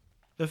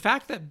 The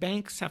fact that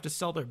banks have to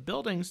sell their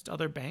buildings to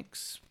other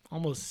banks,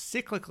 almost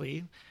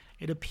cyclically,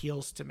 it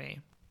appeals to me.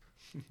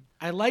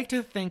 I like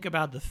to think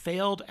about the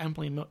failed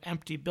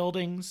empty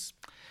buildings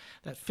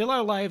that fill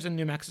our lives in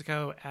New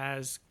Mexico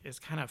as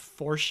kind of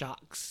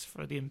foreshocks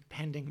for the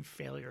impending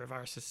failure of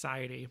our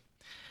society.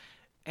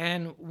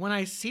 And when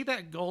I see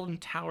that golden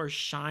tower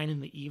shine in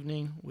the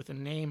evening with the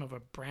name of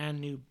a brand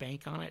new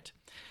bank on it,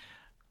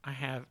 I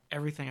have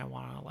everything I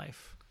want in a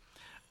life.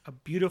 A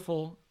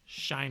beautiful,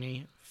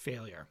 shiny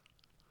failure.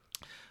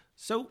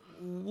 So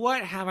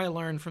what have I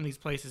learned from these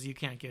places you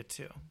can't get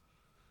to?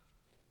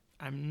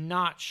 I'm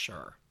not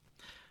sure.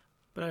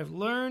 But I've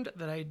learned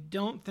that I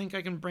don't think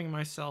I can bring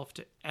myself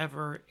to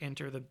ever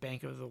enter the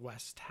Bank of the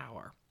West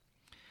Tower.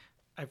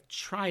 I've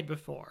tried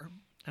before,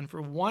 and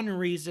for one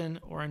reason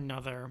or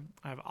another,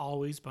 I've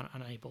always been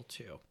unable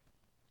to.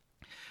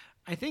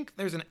 I think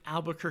there's an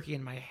Albuquerque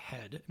in my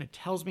head, and it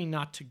tells me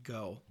not to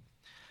go.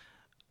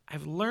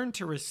 I've learned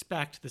to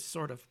respect this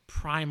sort of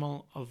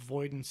primal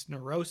avoidance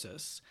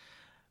neurosis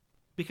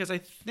because I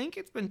think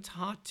it's been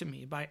taught to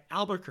me by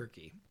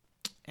Albuquerque.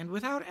 And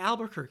without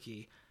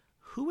Albuquerque,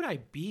 who would I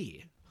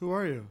be? Who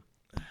are you?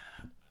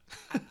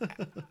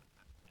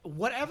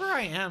 Whatever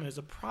I am is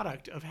a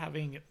product of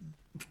having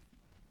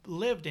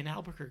lived in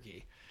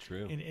Albuquerque.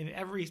 True. In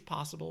every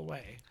possible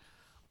way.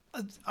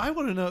 I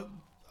want to know.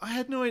 I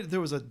had no idea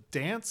there was a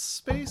dance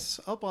space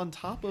up on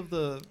top of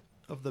the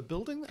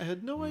building. I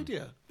had no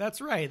idea. That's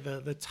right.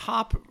 The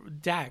top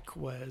deck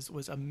was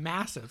a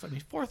massive.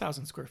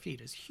 4,000 square feet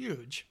is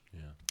huge.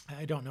 Yeah.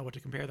 I don't know what to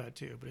compare that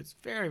to, but it's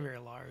very, very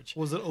large.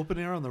 Was it open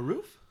air on the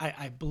roof?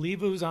 I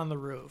believe it was on the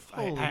roof.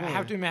 I Holy have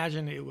moly. to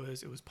imagine it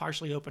was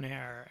partially open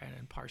air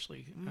and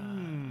partially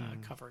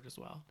covered as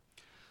well.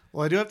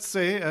 Well, I do have to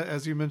say,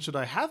 as you mentioned,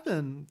 I have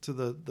been to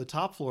the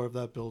top floor of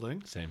that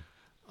building. Same.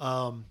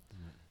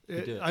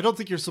 I don't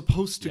think you're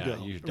supposed to Yeah,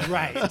 go. you definitely-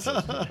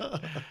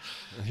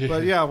 Right.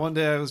 But yeah, one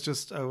day I was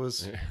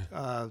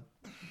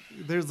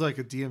there's like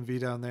a DMV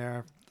down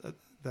there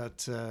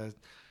that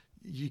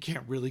you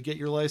can't really get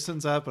your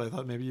license at, but I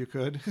thought maybe you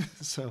could.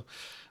 So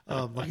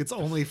like it's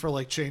only for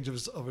like change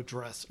of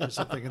address or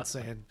something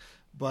insane.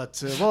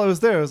 But while I was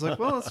there, I was like,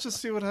 well, let's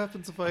just see what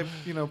happens if I,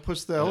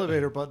 push the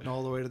elevator button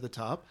all the way to the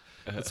top.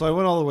 And so I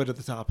went all the way to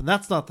the top, and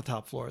that's not the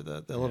top floor.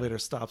 The elevator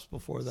stops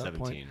before that 17,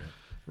 point.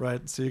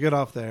 Right. So you get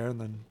off there, and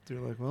then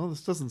you're like, well,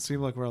 this doesn't seem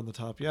like we're on the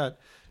top yet.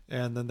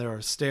 And then there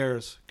are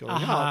stairs going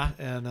up.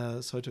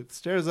 And so I took the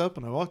stairs up,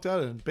 and I walked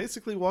out and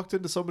basically walked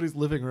into somebody's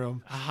living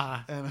room.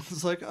 And I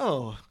was like,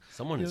 oh.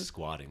 Someone is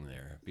squatting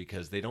there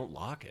because they don't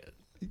lock it.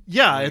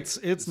 Yeah,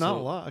 it's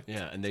not locked.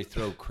 Yeah, and they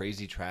throw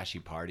crazy trashy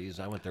parties.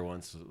 I went there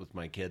once with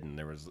my kid, and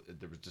there was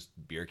just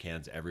beer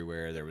cans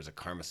everywhere. There was a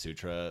Karma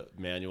Sutra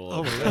manual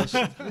on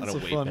a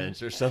weight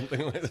bench or something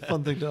like that.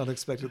 Fun thing to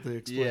unexpectedly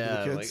explain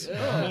to the kids.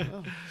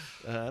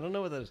 I don't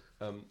know what that is.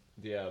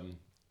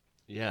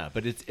 Yeah,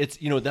 but it's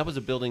that was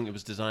a building. It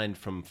was designed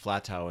from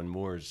Flatow and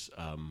Moore's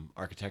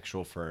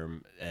architectural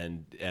firm,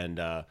 and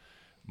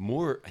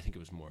Moore. I think it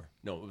was Moore.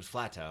 No, it was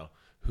Flatow.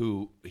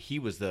 He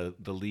was the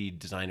lead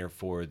designer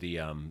for the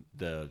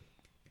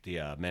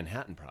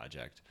Manhattan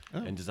Project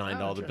and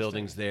designed all the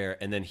buildings there.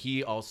 And then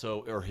he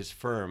also, or his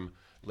firm,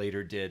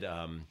 later did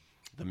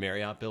the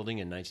Marriott building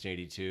in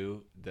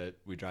 1982 that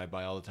we drive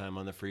by all the time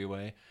on the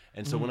freeway.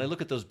 And so when I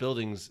look at those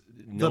buildings,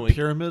 the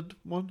Pyramid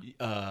one?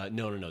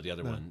 No, the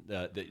other one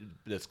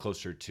that's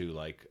closer to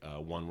like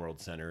One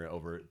World Center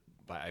over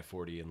by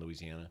I-40 in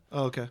Louisiana.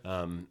 Oh, okay.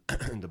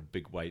 The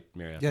big white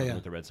Marriott building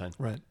with the red sign.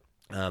 Right.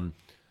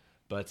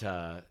 But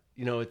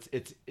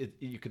it's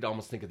you could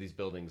almost think of these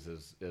buildings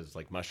as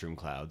like mushroom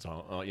clouds,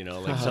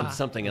 like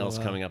something else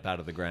coming up out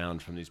of the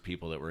ground from these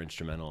people that were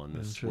instrumental in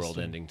this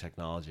world-ending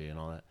technology and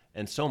all that.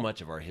 And so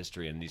much of our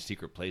history and these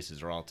secret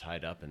places are all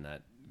tied up in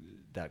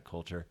that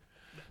culture.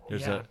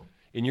 There's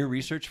in your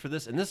research for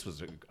this, and this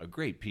was a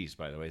great piece,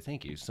 by the way.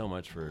 Thank you so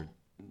much for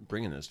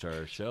bringing this to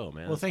our show,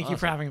 man. Well, thank you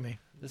for having me.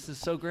 This is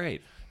so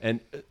great. And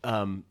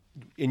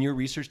in your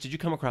research, did you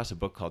come across a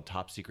book called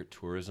Top Secret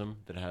Tourism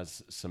that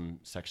has some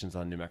sections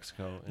on New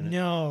Mexico in it?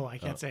 No, I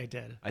can't say I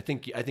did. I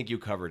think you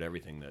covered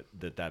everything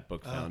that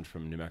book found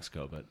from New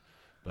Mexico,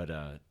 but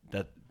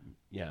that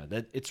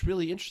it's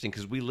really interesting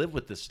because we live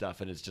with this stuff,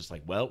 and it's just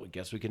like, well, I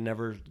guess we can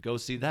never go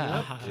see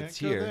that. It's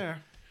here.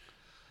 There.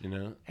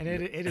 And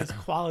it is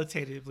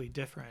qualitatively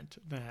different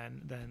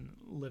than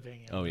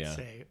living in,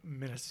 say,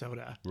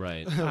 Minnesota,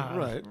 right?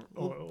 Right.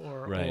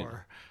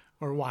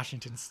 Or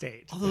Washington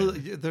State. Although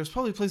there's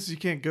probably places you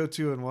can't go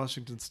to in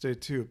Washington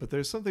State too, but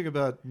there's something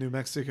about New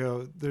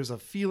Mexico. There's a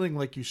feeling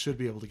like you should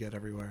be able to get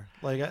everywhere.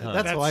 Like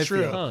that's how I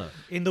true. feel. Huh.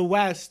 In the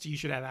West, you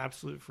should have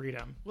absolute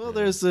freedom. Well,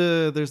 there's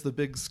the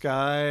big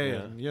sky,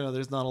 and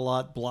there's not a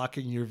lot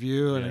blocking your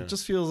view, and it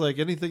just feels like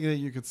anything that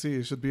you could see,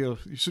 you should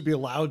be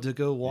allowed to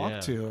go walk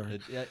to. Or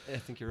I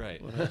think you're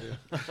right.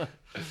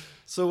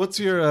 So what's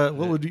your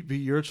what would be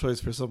your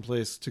choice for some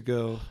place to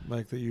go,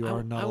 Mike, that you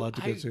are not allowed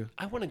to go to?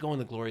 I want to go in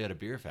the Glorietta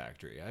Beer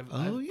Factory. I've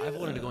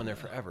wanted to go in there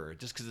forever,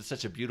 just because it's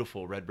such a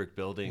beautiful red brick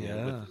building,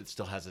 and it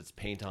still has its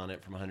paint on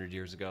it from 100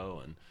 years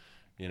ago, and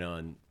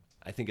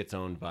I think it's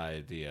owned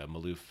by the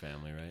Maloof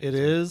family, right? It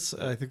is.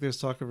 I think there's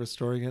talk of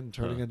restoring it and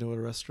turning it into a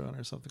restaurant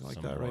or something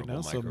like that right now.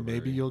 So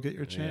maybe you'll get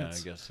your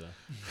chance. Yeah, I guess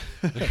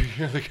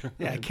so.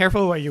 Yeah,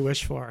 careful what you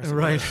wish for.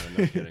 Right.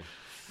 No kidding.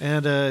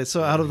 And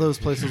so out of those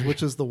places,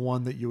 which is the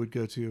one that you would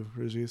go to,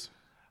 Regis?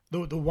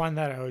 The one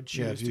that I would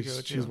choose to go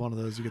to. Choose one of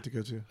those you get to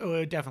go to. It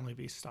would definitely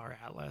be Star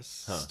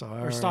Atlas.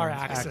 Huh. Or Star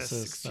Axis.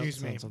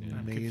 Excuse me.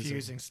 I'm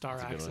confusing Star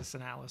Axis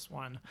and Atlas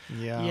 1.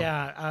 Yeah.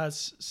 Yeah.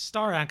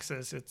 Star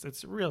Axis,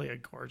 it's really a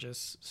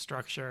gorgeous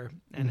structure,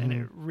 and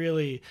it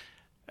really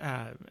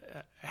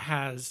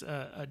has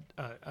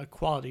a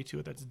quality to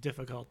it that's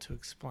difficult to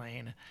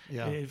explain.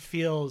 Yeah. It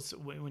feels,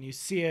 when you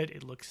see it,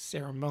 it looks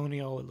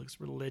ceremonial, it looks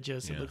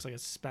religious, it looks like a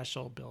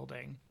special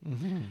building.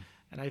 Mm-hmm.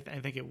 And I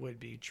think it would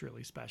be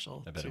truly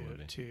special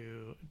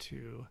to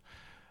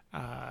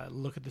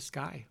look at the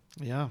sky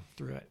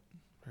through it.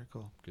 Very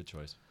cool. Good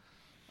choice.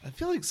 I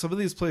feel like some of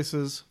these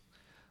places,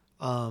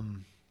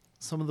 some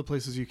of the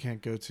places you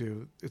can't go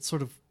to, it's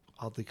sort of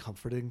oddly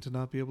comforting to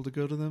not be able to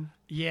go to them.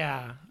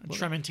 Yeah,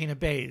 Trementina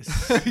Bays.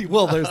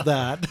 Well, there's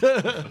that.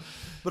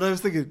 But I was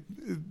thinking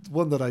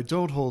one that I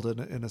don't hold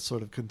in a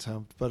sort of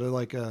contempt, but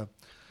like a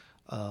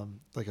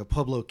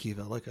Pueblo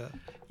Kiva, like a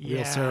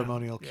real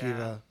ceremonial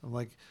Kiva.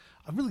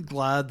 I'm really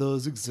glad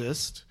those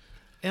exist,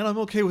 and I'm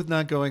okay with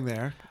not going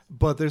there.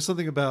 But there's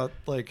something about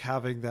like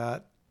having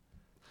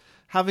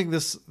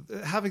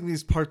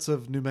these parts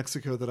of New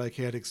Mexico that I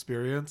can't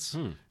experience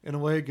in a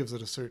way. It gives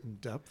it a certain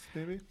depth,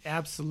 maybe.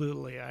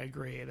 Absolutely, I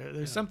agree.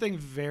 There's something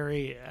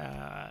very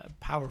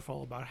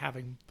powerful about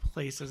having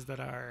places that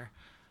are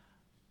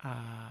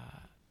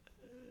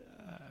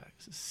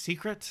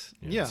secret,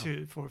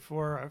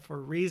 for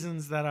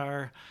reasons that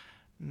are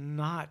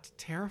not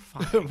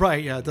terrifying.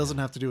 Right? Yeah, it doesn't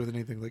have to do with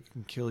anything that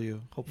can kill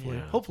you.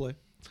 Hopefully.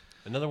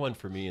 Another one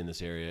for me in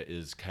this area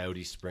is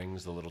Coyote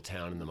Springs, the little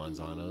town in the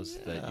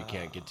Manzanos that you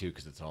can't get to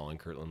because it's all in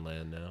Kirtland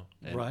land now.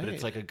 But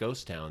it's like a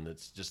ghost town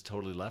that's just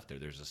totally left there.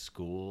 There's a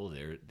school.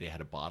 They had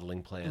a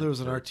bottling plant. There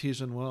was an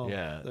artesian well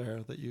Yeah.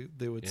 there that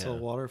they would sell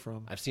water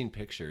from. I've seen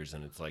pictures,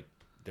 and it's like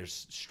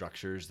there's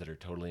structures that are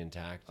totally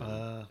intact.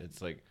 And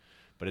it's like,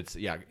 but it's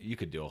you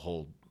could do a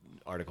whole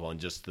article on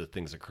just the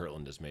things that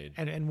Kirtland has made.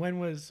 And when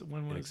was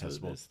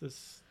Inaccessible.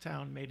 this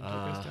town made into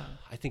a ghost town?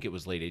 I think it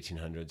was late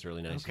 1800s,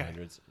 early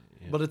 1900s.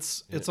 Yeah. But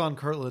it's on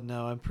Kirtland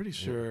now. I'm pretty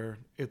sure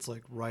it's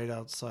like right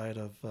outside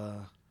of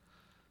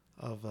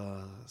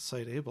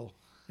Site Able.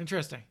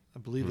 Interesting. I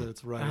believe that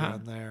it's right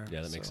around there.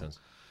 Yeah, that makes so sense.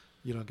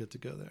 You don't get to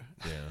go there.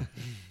 Yeah.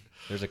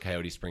 There's a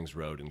Coyote Springs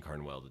Road in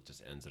Carnwell that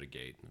just ends at a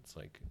gate, and it's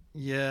like,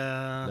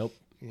 Yeah. nope,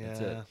 Yeah.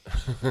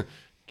 that's it.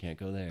 Can't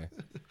go there.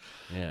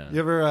 Yeah. You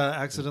ever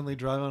accidentally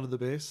drive onto the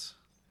base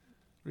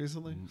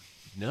recently?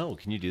 No,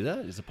 can you do that?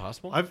 Is it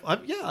possible? You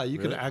can Really? You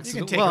can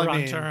accidentally. take a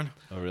wrong turn.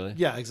 Oh, really?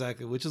 Yeah,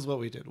 exactly. Which is what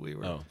we did. We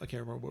were. Oh. I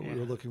can't remember what we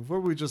were looking for.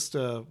 We just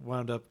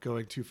wound up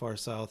going too far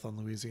south on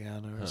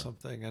Louisiana or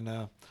something, and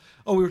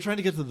we were trying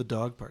to get to the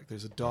dog park.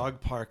 There's a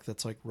dog park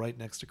that's like right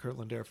next to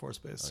Kirtland Air Force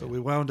Base. So we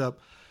wound up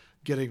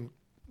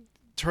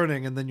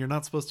turning, and then you're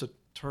not supposed to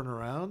turn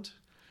around.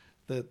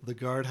 The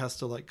guard has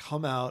to like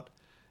come out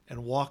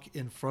and walk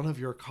in front of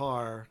your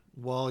car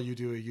while you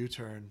do a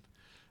U-turn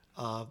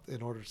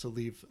in order to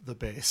leave the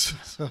base.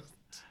 So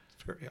it's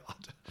very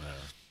odd.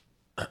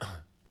 Wow.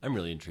 I'm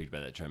really intrigued by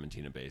that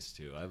Trementina base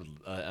too.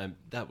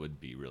 That would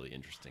be really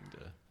interesting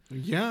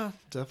Yeah,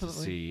 to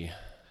definitely. see.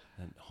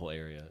 That whole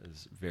area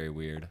is very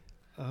weird.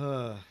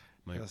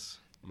 Yes.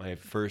 My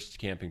first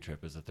camping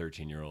trip as a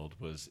 13-year-old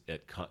was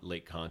at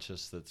Lake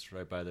Conscious. That's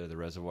right by there, the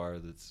reservoir.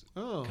 That's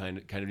kind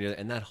of near,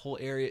 and that whole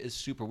area is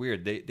super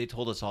weird. They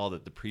told us all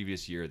that the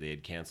previous year they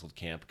had canceled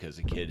camp because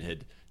a kid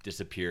had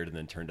disappeared and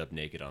then turned up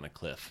naked on a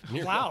cliff.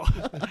 Wow.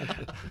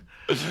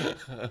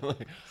 I'm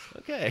like,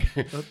 okay.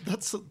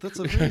 That's a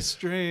very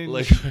strange.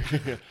 Like,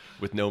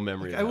 with no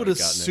memory. I of would how it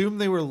got in there. assume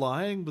they were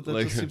lying, but that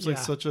Like- just seems like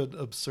Yeah. such an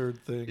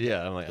absurd thing.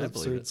 Yeah, I'm like, I believe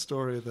absurd it.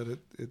 story that it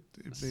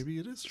maybe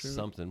it is true.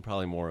 Something,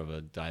 probably more of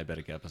a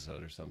diabetic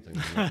episode or something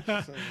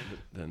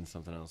than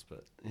something else.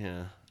 But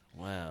yeah,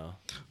 wow.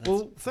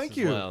 Well, thank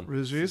you, wild.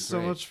 Regis, This is so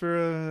great. much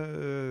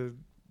for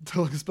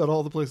telling us about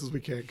all the places we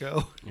can't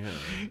go. Yeah,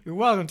 You're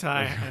welcome,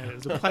 Ty. It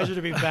was a pleasure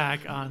to be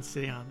back on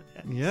City on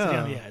the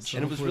Edge.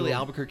 and it was hopefully really we'll-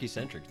 Albuquerque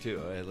centric too.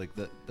 I like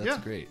that. That's Yeah.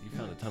 great. You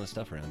found a ton of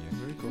stuff around here.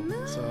 Very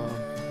cool. So,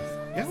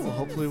 well,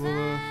 hopefully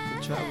we'll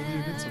chat with you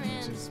again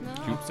sometime soon.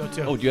 Hope so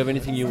too. Oh, do you have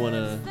anything you want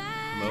to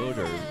promote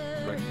or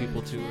direct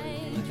people to or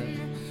anything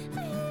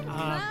like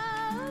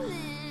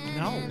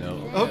No. that?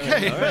 No.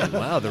 Okay. All right.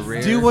 Wow, the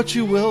rare. Do what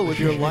you will with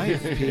your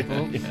life,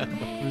 people.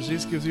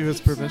 Regis gives you his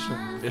permission.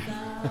 You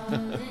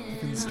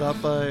can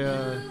stop by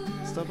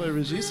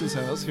Regis's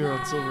house here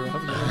on Silver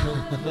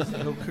Avenue.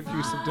 And he'll cook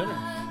you some dinner.